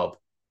good job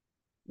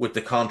with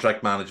the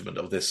contract management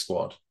of this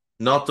squad.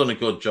 Not done a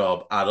good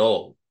job at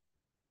all.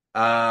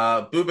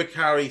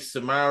 Boubakary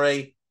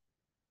Soumaré,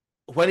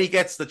 when he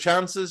gets the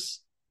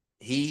chances,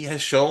 he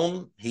has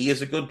shown he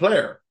is a good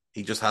player.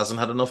 He just hasn't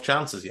had enough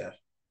chances yet.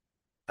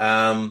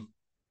 Nampali's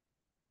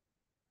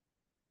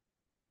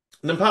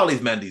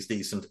Mendy's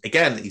decent.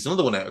 Again, he's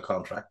another one out of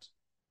contract.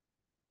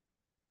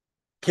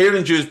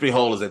 Kieran Dewsbury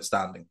Hall is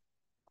outstanding.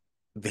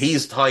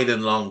 He's tied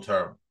in long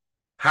term.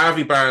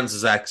 Harvey Barnes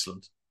is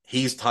excellent.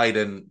 He's tied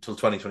in till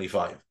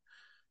 2025.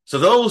 So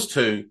those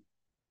two,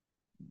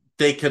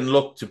 they can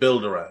look to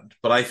build around.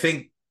 But I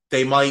think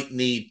they might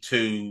need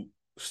to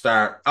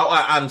start...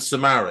 and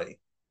Soumaré.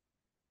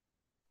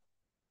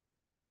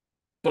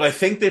 But I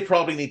think they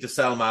probably need to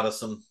sell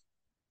Maddison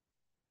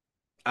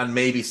and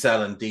maybe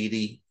sell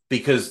Ndidi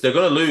because they're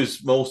going to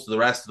lose most of the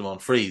rest of them on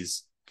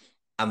freeze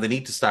and they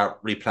need to start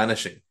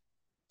replenishing.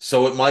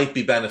 So it might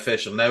be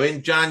beneficial. Now,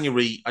 in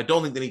January, I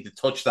don't think they need to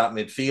touch that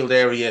midfield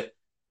area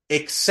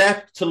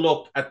except to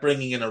look at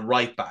bringing in a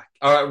right back,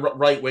 or a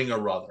right winger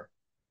rather,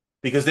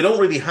 because they don't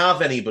really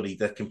have anybody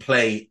that can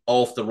play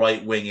off the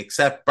right wing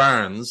except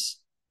Barnes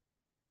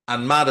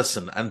and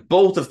Maddison, and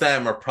both of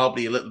them are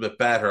probably a little bit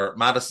better.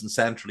 Maddison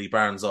centrally,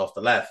 Barnes off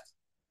the left.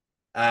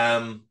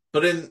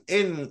 But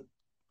in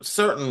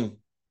certain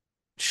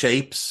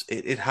shapes,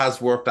 it has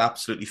worked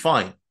absolutely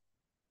fine.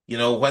 You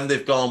know, when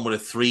they've gone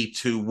with a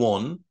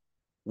 3-2-1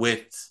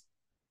 with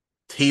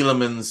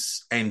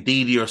Tielemans,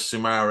 Ndidi or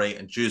Soumaré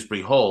and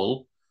Dewsbury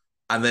Hall,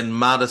 and then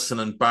Maddison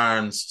and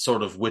Barnes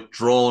sort of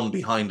withdrawn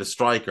behind a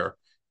striker,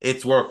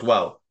 it's worked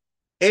well.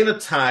 In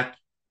attack,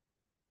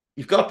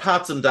 you've got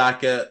Patson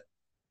Daka.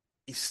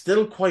 He's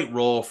still quite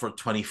raw for a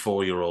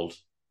 24-year-old,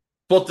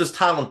 but there's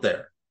talent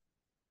there.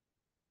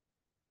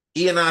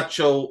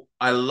 Iheanacho,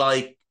 I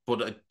like,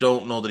 but I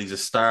don't know that he's a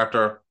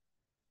starter.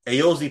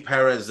 Ayoze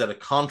Perez is at a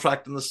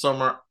contract in the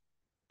summer,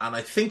 and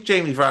I think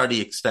Jamie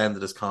Vardy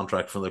extended his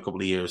contract for a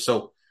couple of years.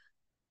 But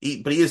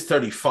he is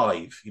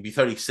 35. He'll be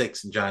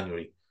 36 in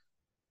January.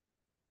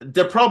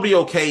 They're probably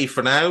okay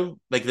for now.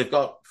 Like, they've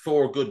got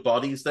 4 good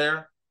bodies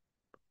there.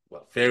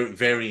 Well, very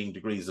varying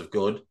degrees of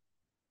good.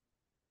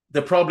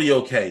 They're probably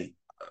okay.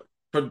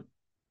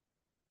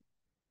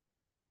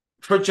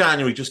 For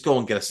January, just go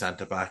and get a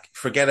centre-back.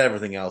 Forget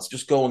everything else.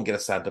 Just go and get a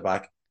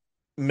centre-back.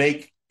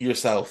 Make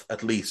yourself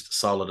at least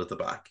solid at the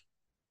back.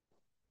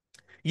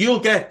 You'll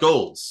get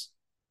goals.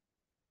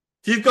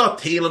 If you've got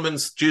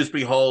Tielemans,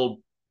 Dewsbury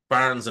Hall,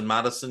 Barnes and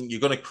Maddison, you're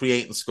going to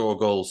create and score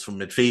goals from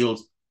midfield.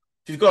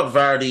 If you've got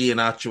Vardy,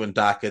 Iheanacho and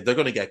Daka, they're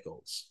going to get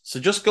goals. So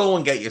just go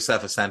and get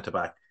yourself a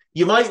centre-back.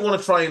 You might want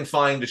to try and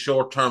find a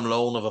short-term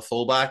loan of a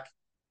fullback.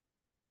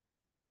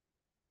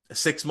 A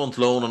 6-month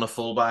loan on a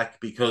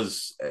fullback,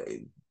 because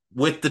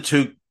with the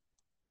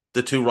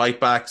two right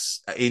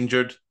backs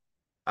injured,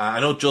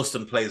 I know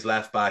Justin plays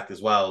left back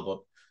as well, but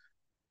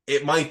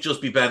it might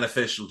just be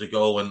beneficial to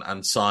go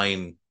and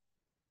sign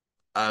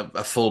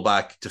a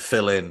fullback to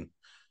fill in.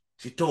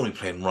 You don't be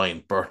playing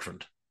Ryan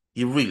Bertrand.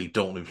 You really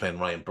don't be playing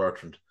Ryan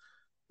Bertrand.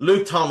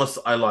 Luke Thomas,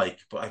 I like,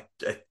 but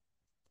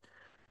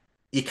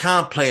you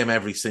can't play him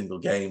every single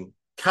game.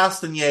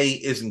 Castagne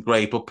isn't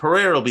great, but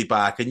Pereira will be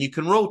back, and you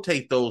can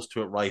rotate those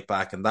two at right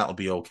back, and that'll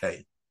be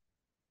okay.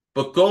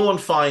 But go and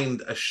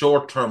find a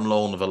short-term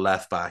loan of a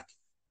left back,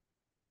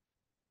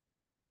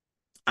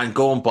 and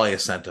go and buy a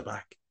centre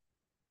back.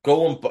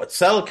 Go and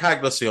sell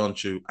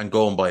Caglacionchu and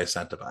go and buy a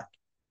centre back.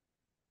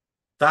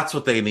 That's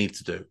what they need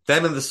to do.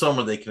 Then in the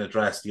summer they can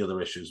address the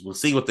other issues. We'll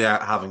see what they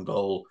have in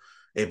goal,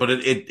 but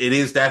it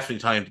is definitely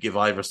time to give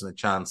Iverson a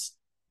chance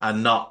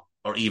and not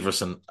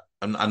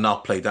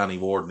play Danny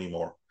Ward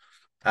anymore.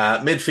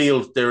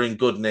 Midfield, they're in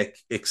good nick,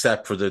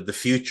 except for the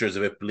future's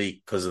a bit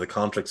bleak because of the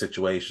contract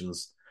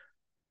situations.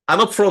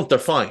 And up front, they're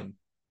fine.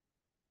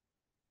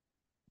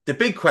 The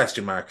big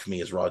question mark for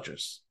me is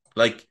Rodgers.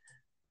 Like,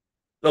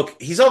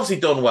 look, he's obviously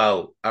done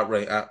well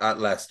at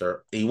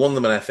Leicester. He won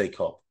them an FA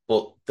Cup.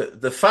 But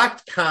the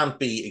fact can't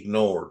be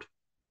ignored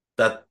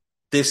that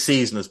this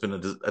season has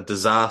been a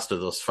disaster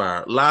thus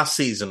far. Last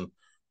season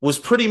was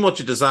pretty much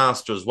a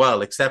disaster as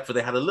well, except for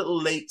they had a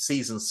little late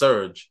season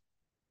surge,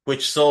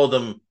 which saw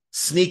them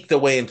sneak their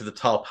way into the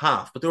top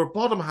half. But they were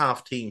bottom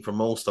half team for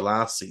most of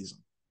last season.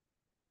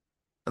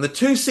 And the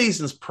 2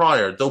 seasons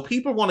prior, though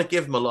people want to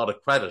give them a lot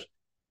of credit,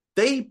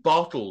 they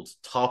bottled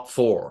top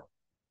 4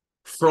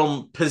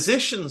 from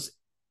positions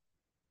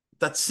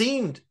that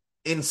seemed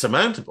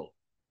insurmountable.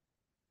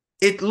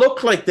 It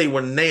looked like they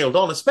were nailed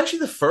on, especially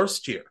the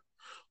first year.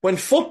 When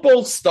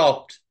football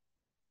stopped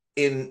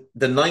in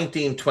the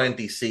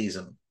 1920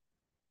 season,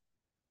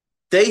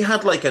 they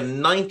had like a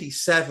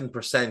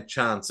 97%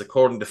 chance,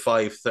 according to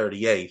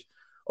 538,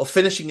 of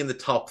finishing in the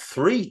top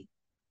 3.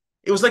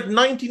 It was like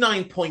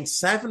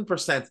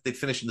 99.7% that they'd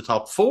finish in the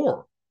top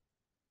 4.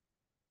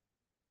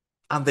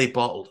 And they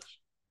bottled it.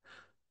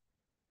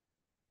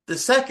 The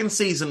second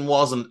season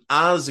wasn't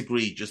as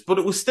egregious, but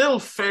it was still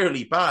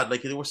fairly bad.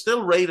 Like, they were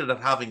still rated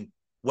at having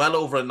well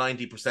over a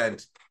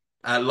 90%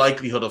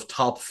 likelihood of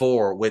top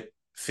 4 with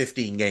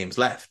 15 games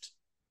left.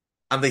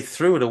 And they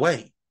threw it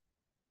away.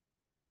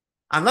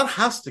 And that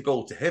has to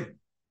go to him.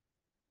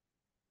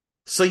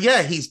 So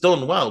yeah, he's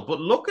done well, but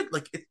look at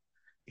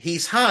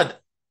he's had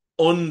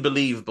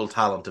unbelievable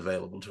talent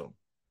available to him.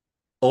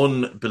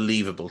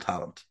 Unbelievable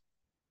talent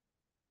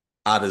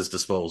at his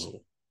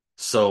disposal.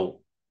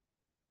 So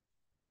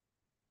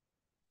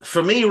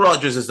for me,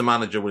 Rodgers is a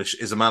manager with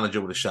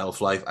a shelf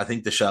life. I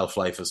think the shelf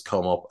life has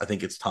come up. I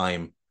think it's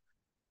time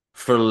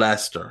for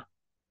Leicester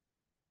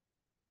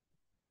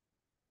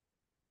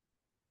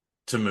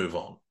to move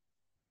on.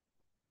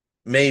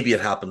 Maybe it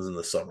happens in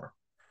the summer.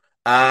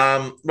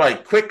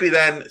 Right, quickly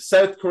then,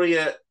 South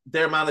Korea,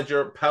 their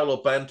manager,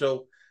 Paulo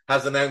Bento,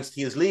 has announced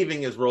he is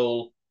leaving his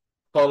role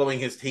following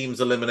his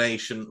team's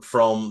elimination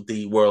from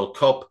the World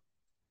Cup.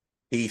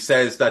 He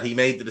says that he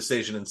made the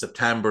decision in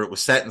September. It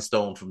was set in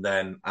stone from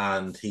then,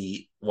 and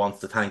he wants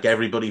to thank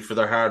everybody for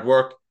their hard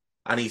work,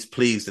 and he's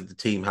pleased that the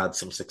team had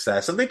some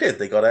success. And they did.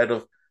 They got out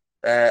of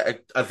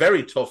a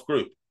very tough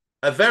group.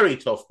 A very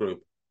tough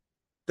group.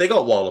 They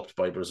got walloped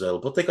by Brazil,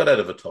 but they got out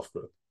of a tough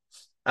group.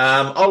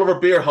 Oliver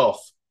Bierhoff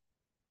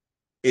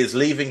is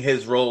leaving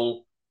his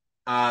role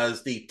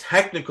as the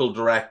technical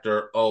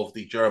director of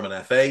the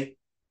German FA.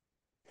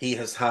 He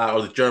has had,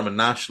 or the German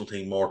national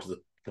team, more to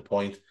the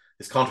point.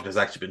 His contract has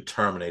actually been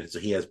terminated, so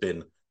he has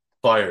been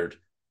fired.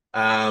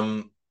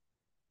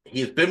 He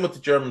has been with the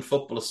German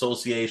Football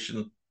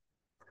Association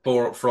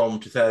from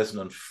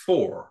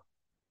 2004.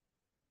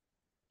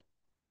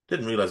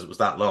 Didn't realize it was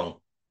that long.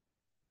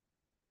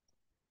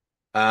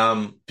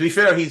 To be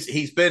fair,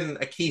 he's been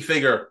a key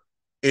figure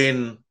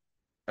in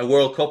a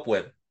World Cup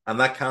win, and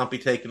that can't be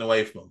taken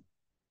away from him.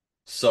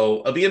 So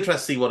it'll be interesting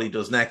to see what he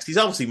does next. He's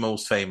obviously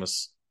most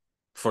famous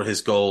for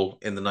his goal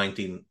in the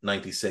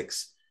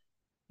 1996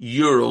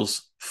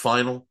 Euros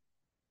final,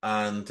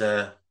 and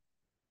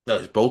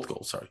both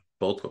goals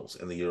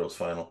in the Euros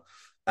final.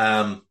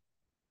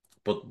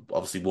 But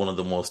obviously one of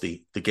them was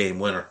the game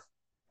winner.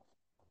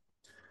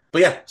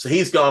 But yeah, so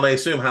he's gone. I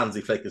assume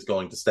Hansi Flick is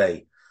going to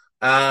stay.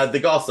 The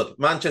gossip: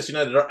 Manchester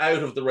United are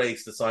out of the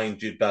race to sign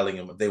Jude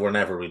Bellingham. They were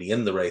never really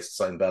in the race to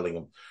sign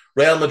Bellingham.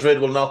 Real Madrid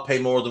will not pay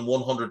more than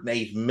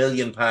 £108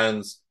 million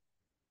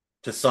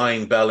to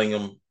sign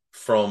Bellingham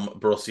from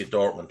Borussia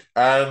Dortmund.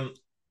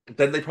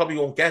 Then they probably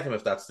won't get him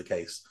if that's the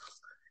case.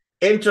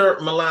 Inter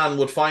Milan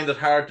would find it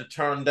hard to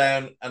turn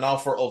down an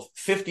offer of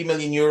 €50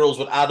 million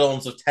with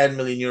add-ons of €10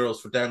 million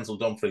for Denzel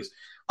Dumfries.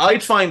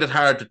 I'd find it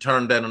hard to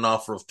turn down an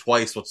offer of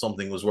twice what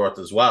something was worth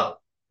as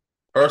well,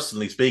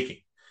 personally speaking.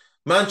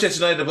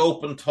 Manchester United have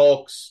opened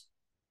talks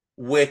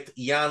with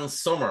Jan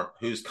Sommer,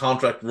 whose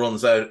contract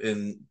runs out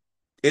in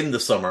the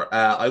summer.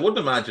 I wouldn't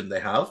imagine they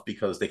have,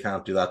 because they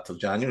can't do that till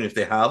January. If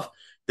they have,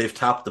 they've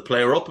tapped the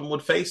player up and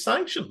would face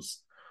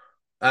sanctions.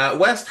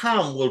 West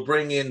Ham will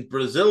bring in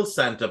Brazil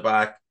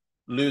centre-back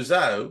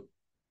Luizão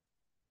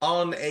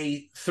on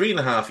a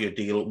 3.5-year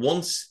deal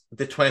once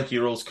the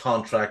 20-year-old's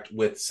contract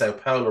with Sao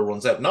Paulo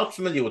runs out. Not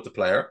familiar with the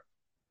player,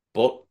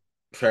 but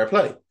fair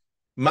play.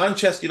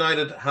 Manchester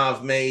United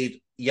have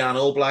made Jan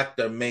Oblak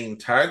their main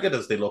target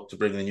as they look to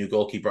bring in a new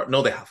goalkeeper.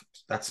 No, they haven't.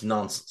 That's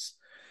nonsense.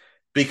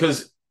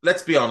 Because,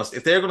 let's be honest,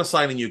 if they're going to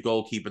sign a new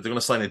goalkeeper, they're going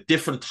to sign a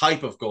different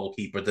type of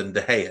goalkeeper than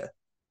De Gea.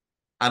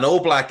 And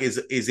Oblak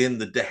is in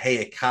the De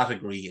Gea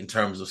category in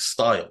terms of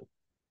style.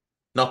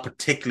 Not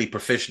particularly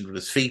proficient with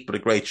his feet, but a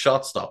great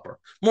shot stopper.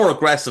 More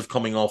aggressive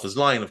coming off his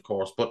line, of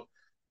course, but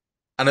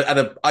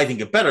I think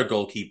a better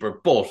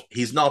goalkeeper, but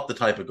he's not the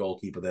type of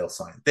goalkeeper they'll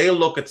sign. They'll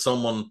look at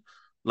someone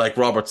like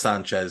Robert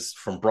Sanchez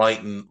from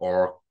Brighton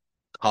or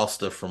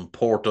Costa from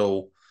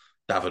Porto,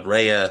 David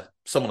Raya,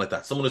 someone like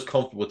that, someone who's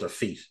comfortable with their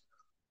feet.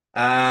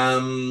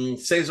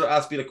 Cesar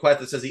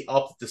Azpilicueta says he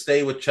opted to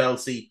stay with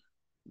Chelsea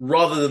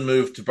rather than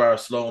move to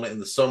Barcelona in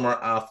the summer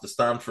after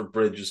Stamford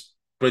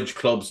Bridge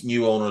Club's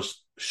new owners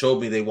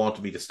showed me they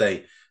wanted me to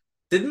stay.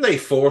 Didn't they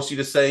force you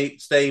to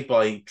stay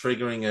by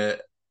triggering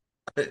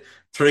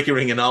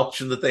an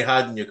option that they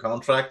had in your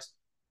contract?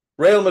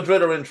 Real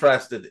Madrid are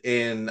interested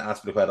in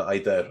Azpilicueta, I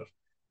doubt it.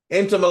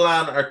 Inter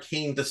Milan are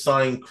keen to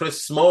sign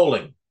Chris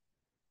Smalling.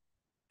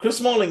 Chris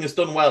Smalling has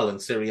done well in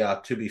Serie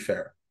A, to be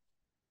fair.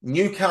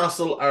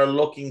 Newcastle are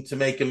looking to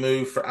make a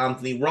move for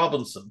Anthony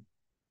Robinson.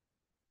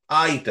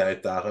 I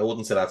doubt that. I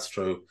wouldn't say that's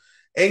true.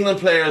 England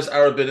players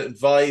are been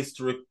advised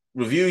to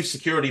review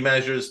security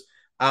measures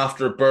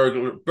after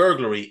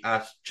burglary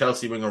at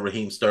Chelsea winger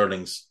Raheem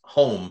Sterling's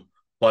home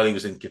while he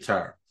was in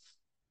Qatar.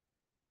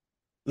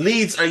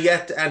 Leeds are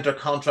yet to enter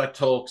contract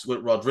talks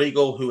with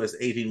Rodrigo, who has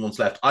 18 months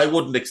left. I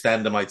wouldn't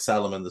extend him. I'd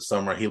sell him in the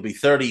summer. He'll be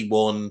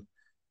 31.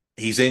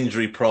 He's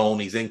injury prone.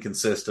 He's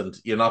inconsistent.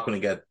 You're not going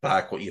to get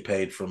back what you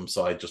paid for him,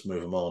 so I'd just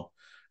move him on.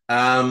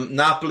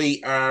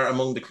 Napoli are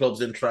among the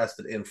clubs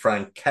interested in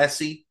Frank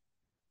Kessie.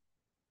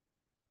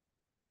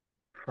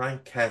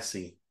 Frank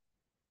Kessie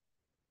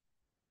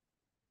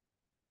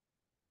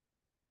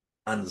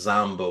and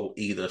Zambo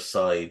either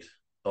side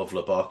of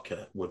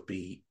Lobotka would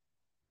be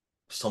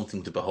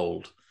something to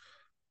behold.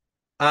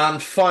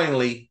 And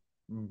finally,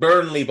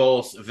 Burnley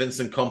boss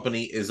Vincent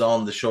Kompany is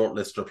on the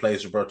shortlist to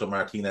replace Roberto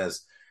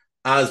Martinez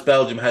as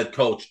Belgium head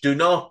coach. Do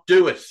not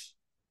do it,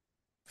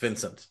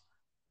 Vincent.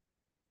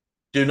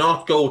 Do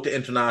not go to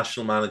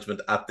international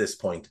management at this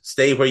point.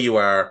 Stay where you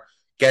are.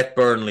 Get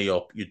Burnley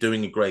up. You're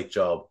doing a great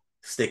job.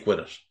 Stick with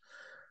it.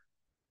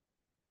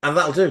 And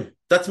that'll do.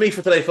 That's me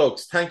for today,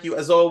 folks. Thank you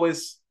as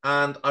always,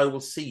 and I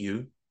will see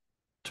you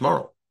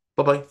tomorrow.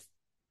 Bye-bye.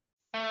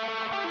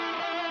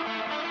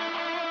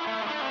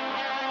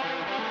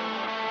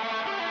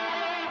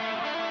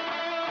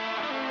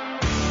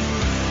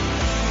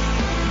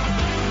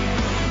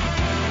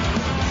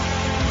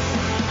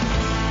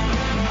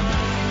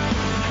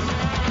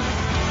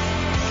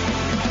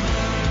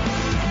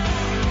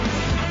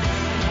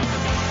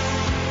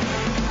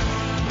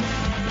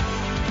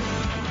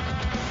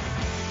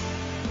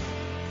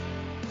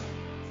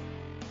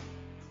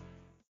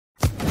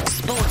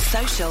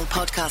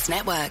 Podcast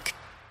Network.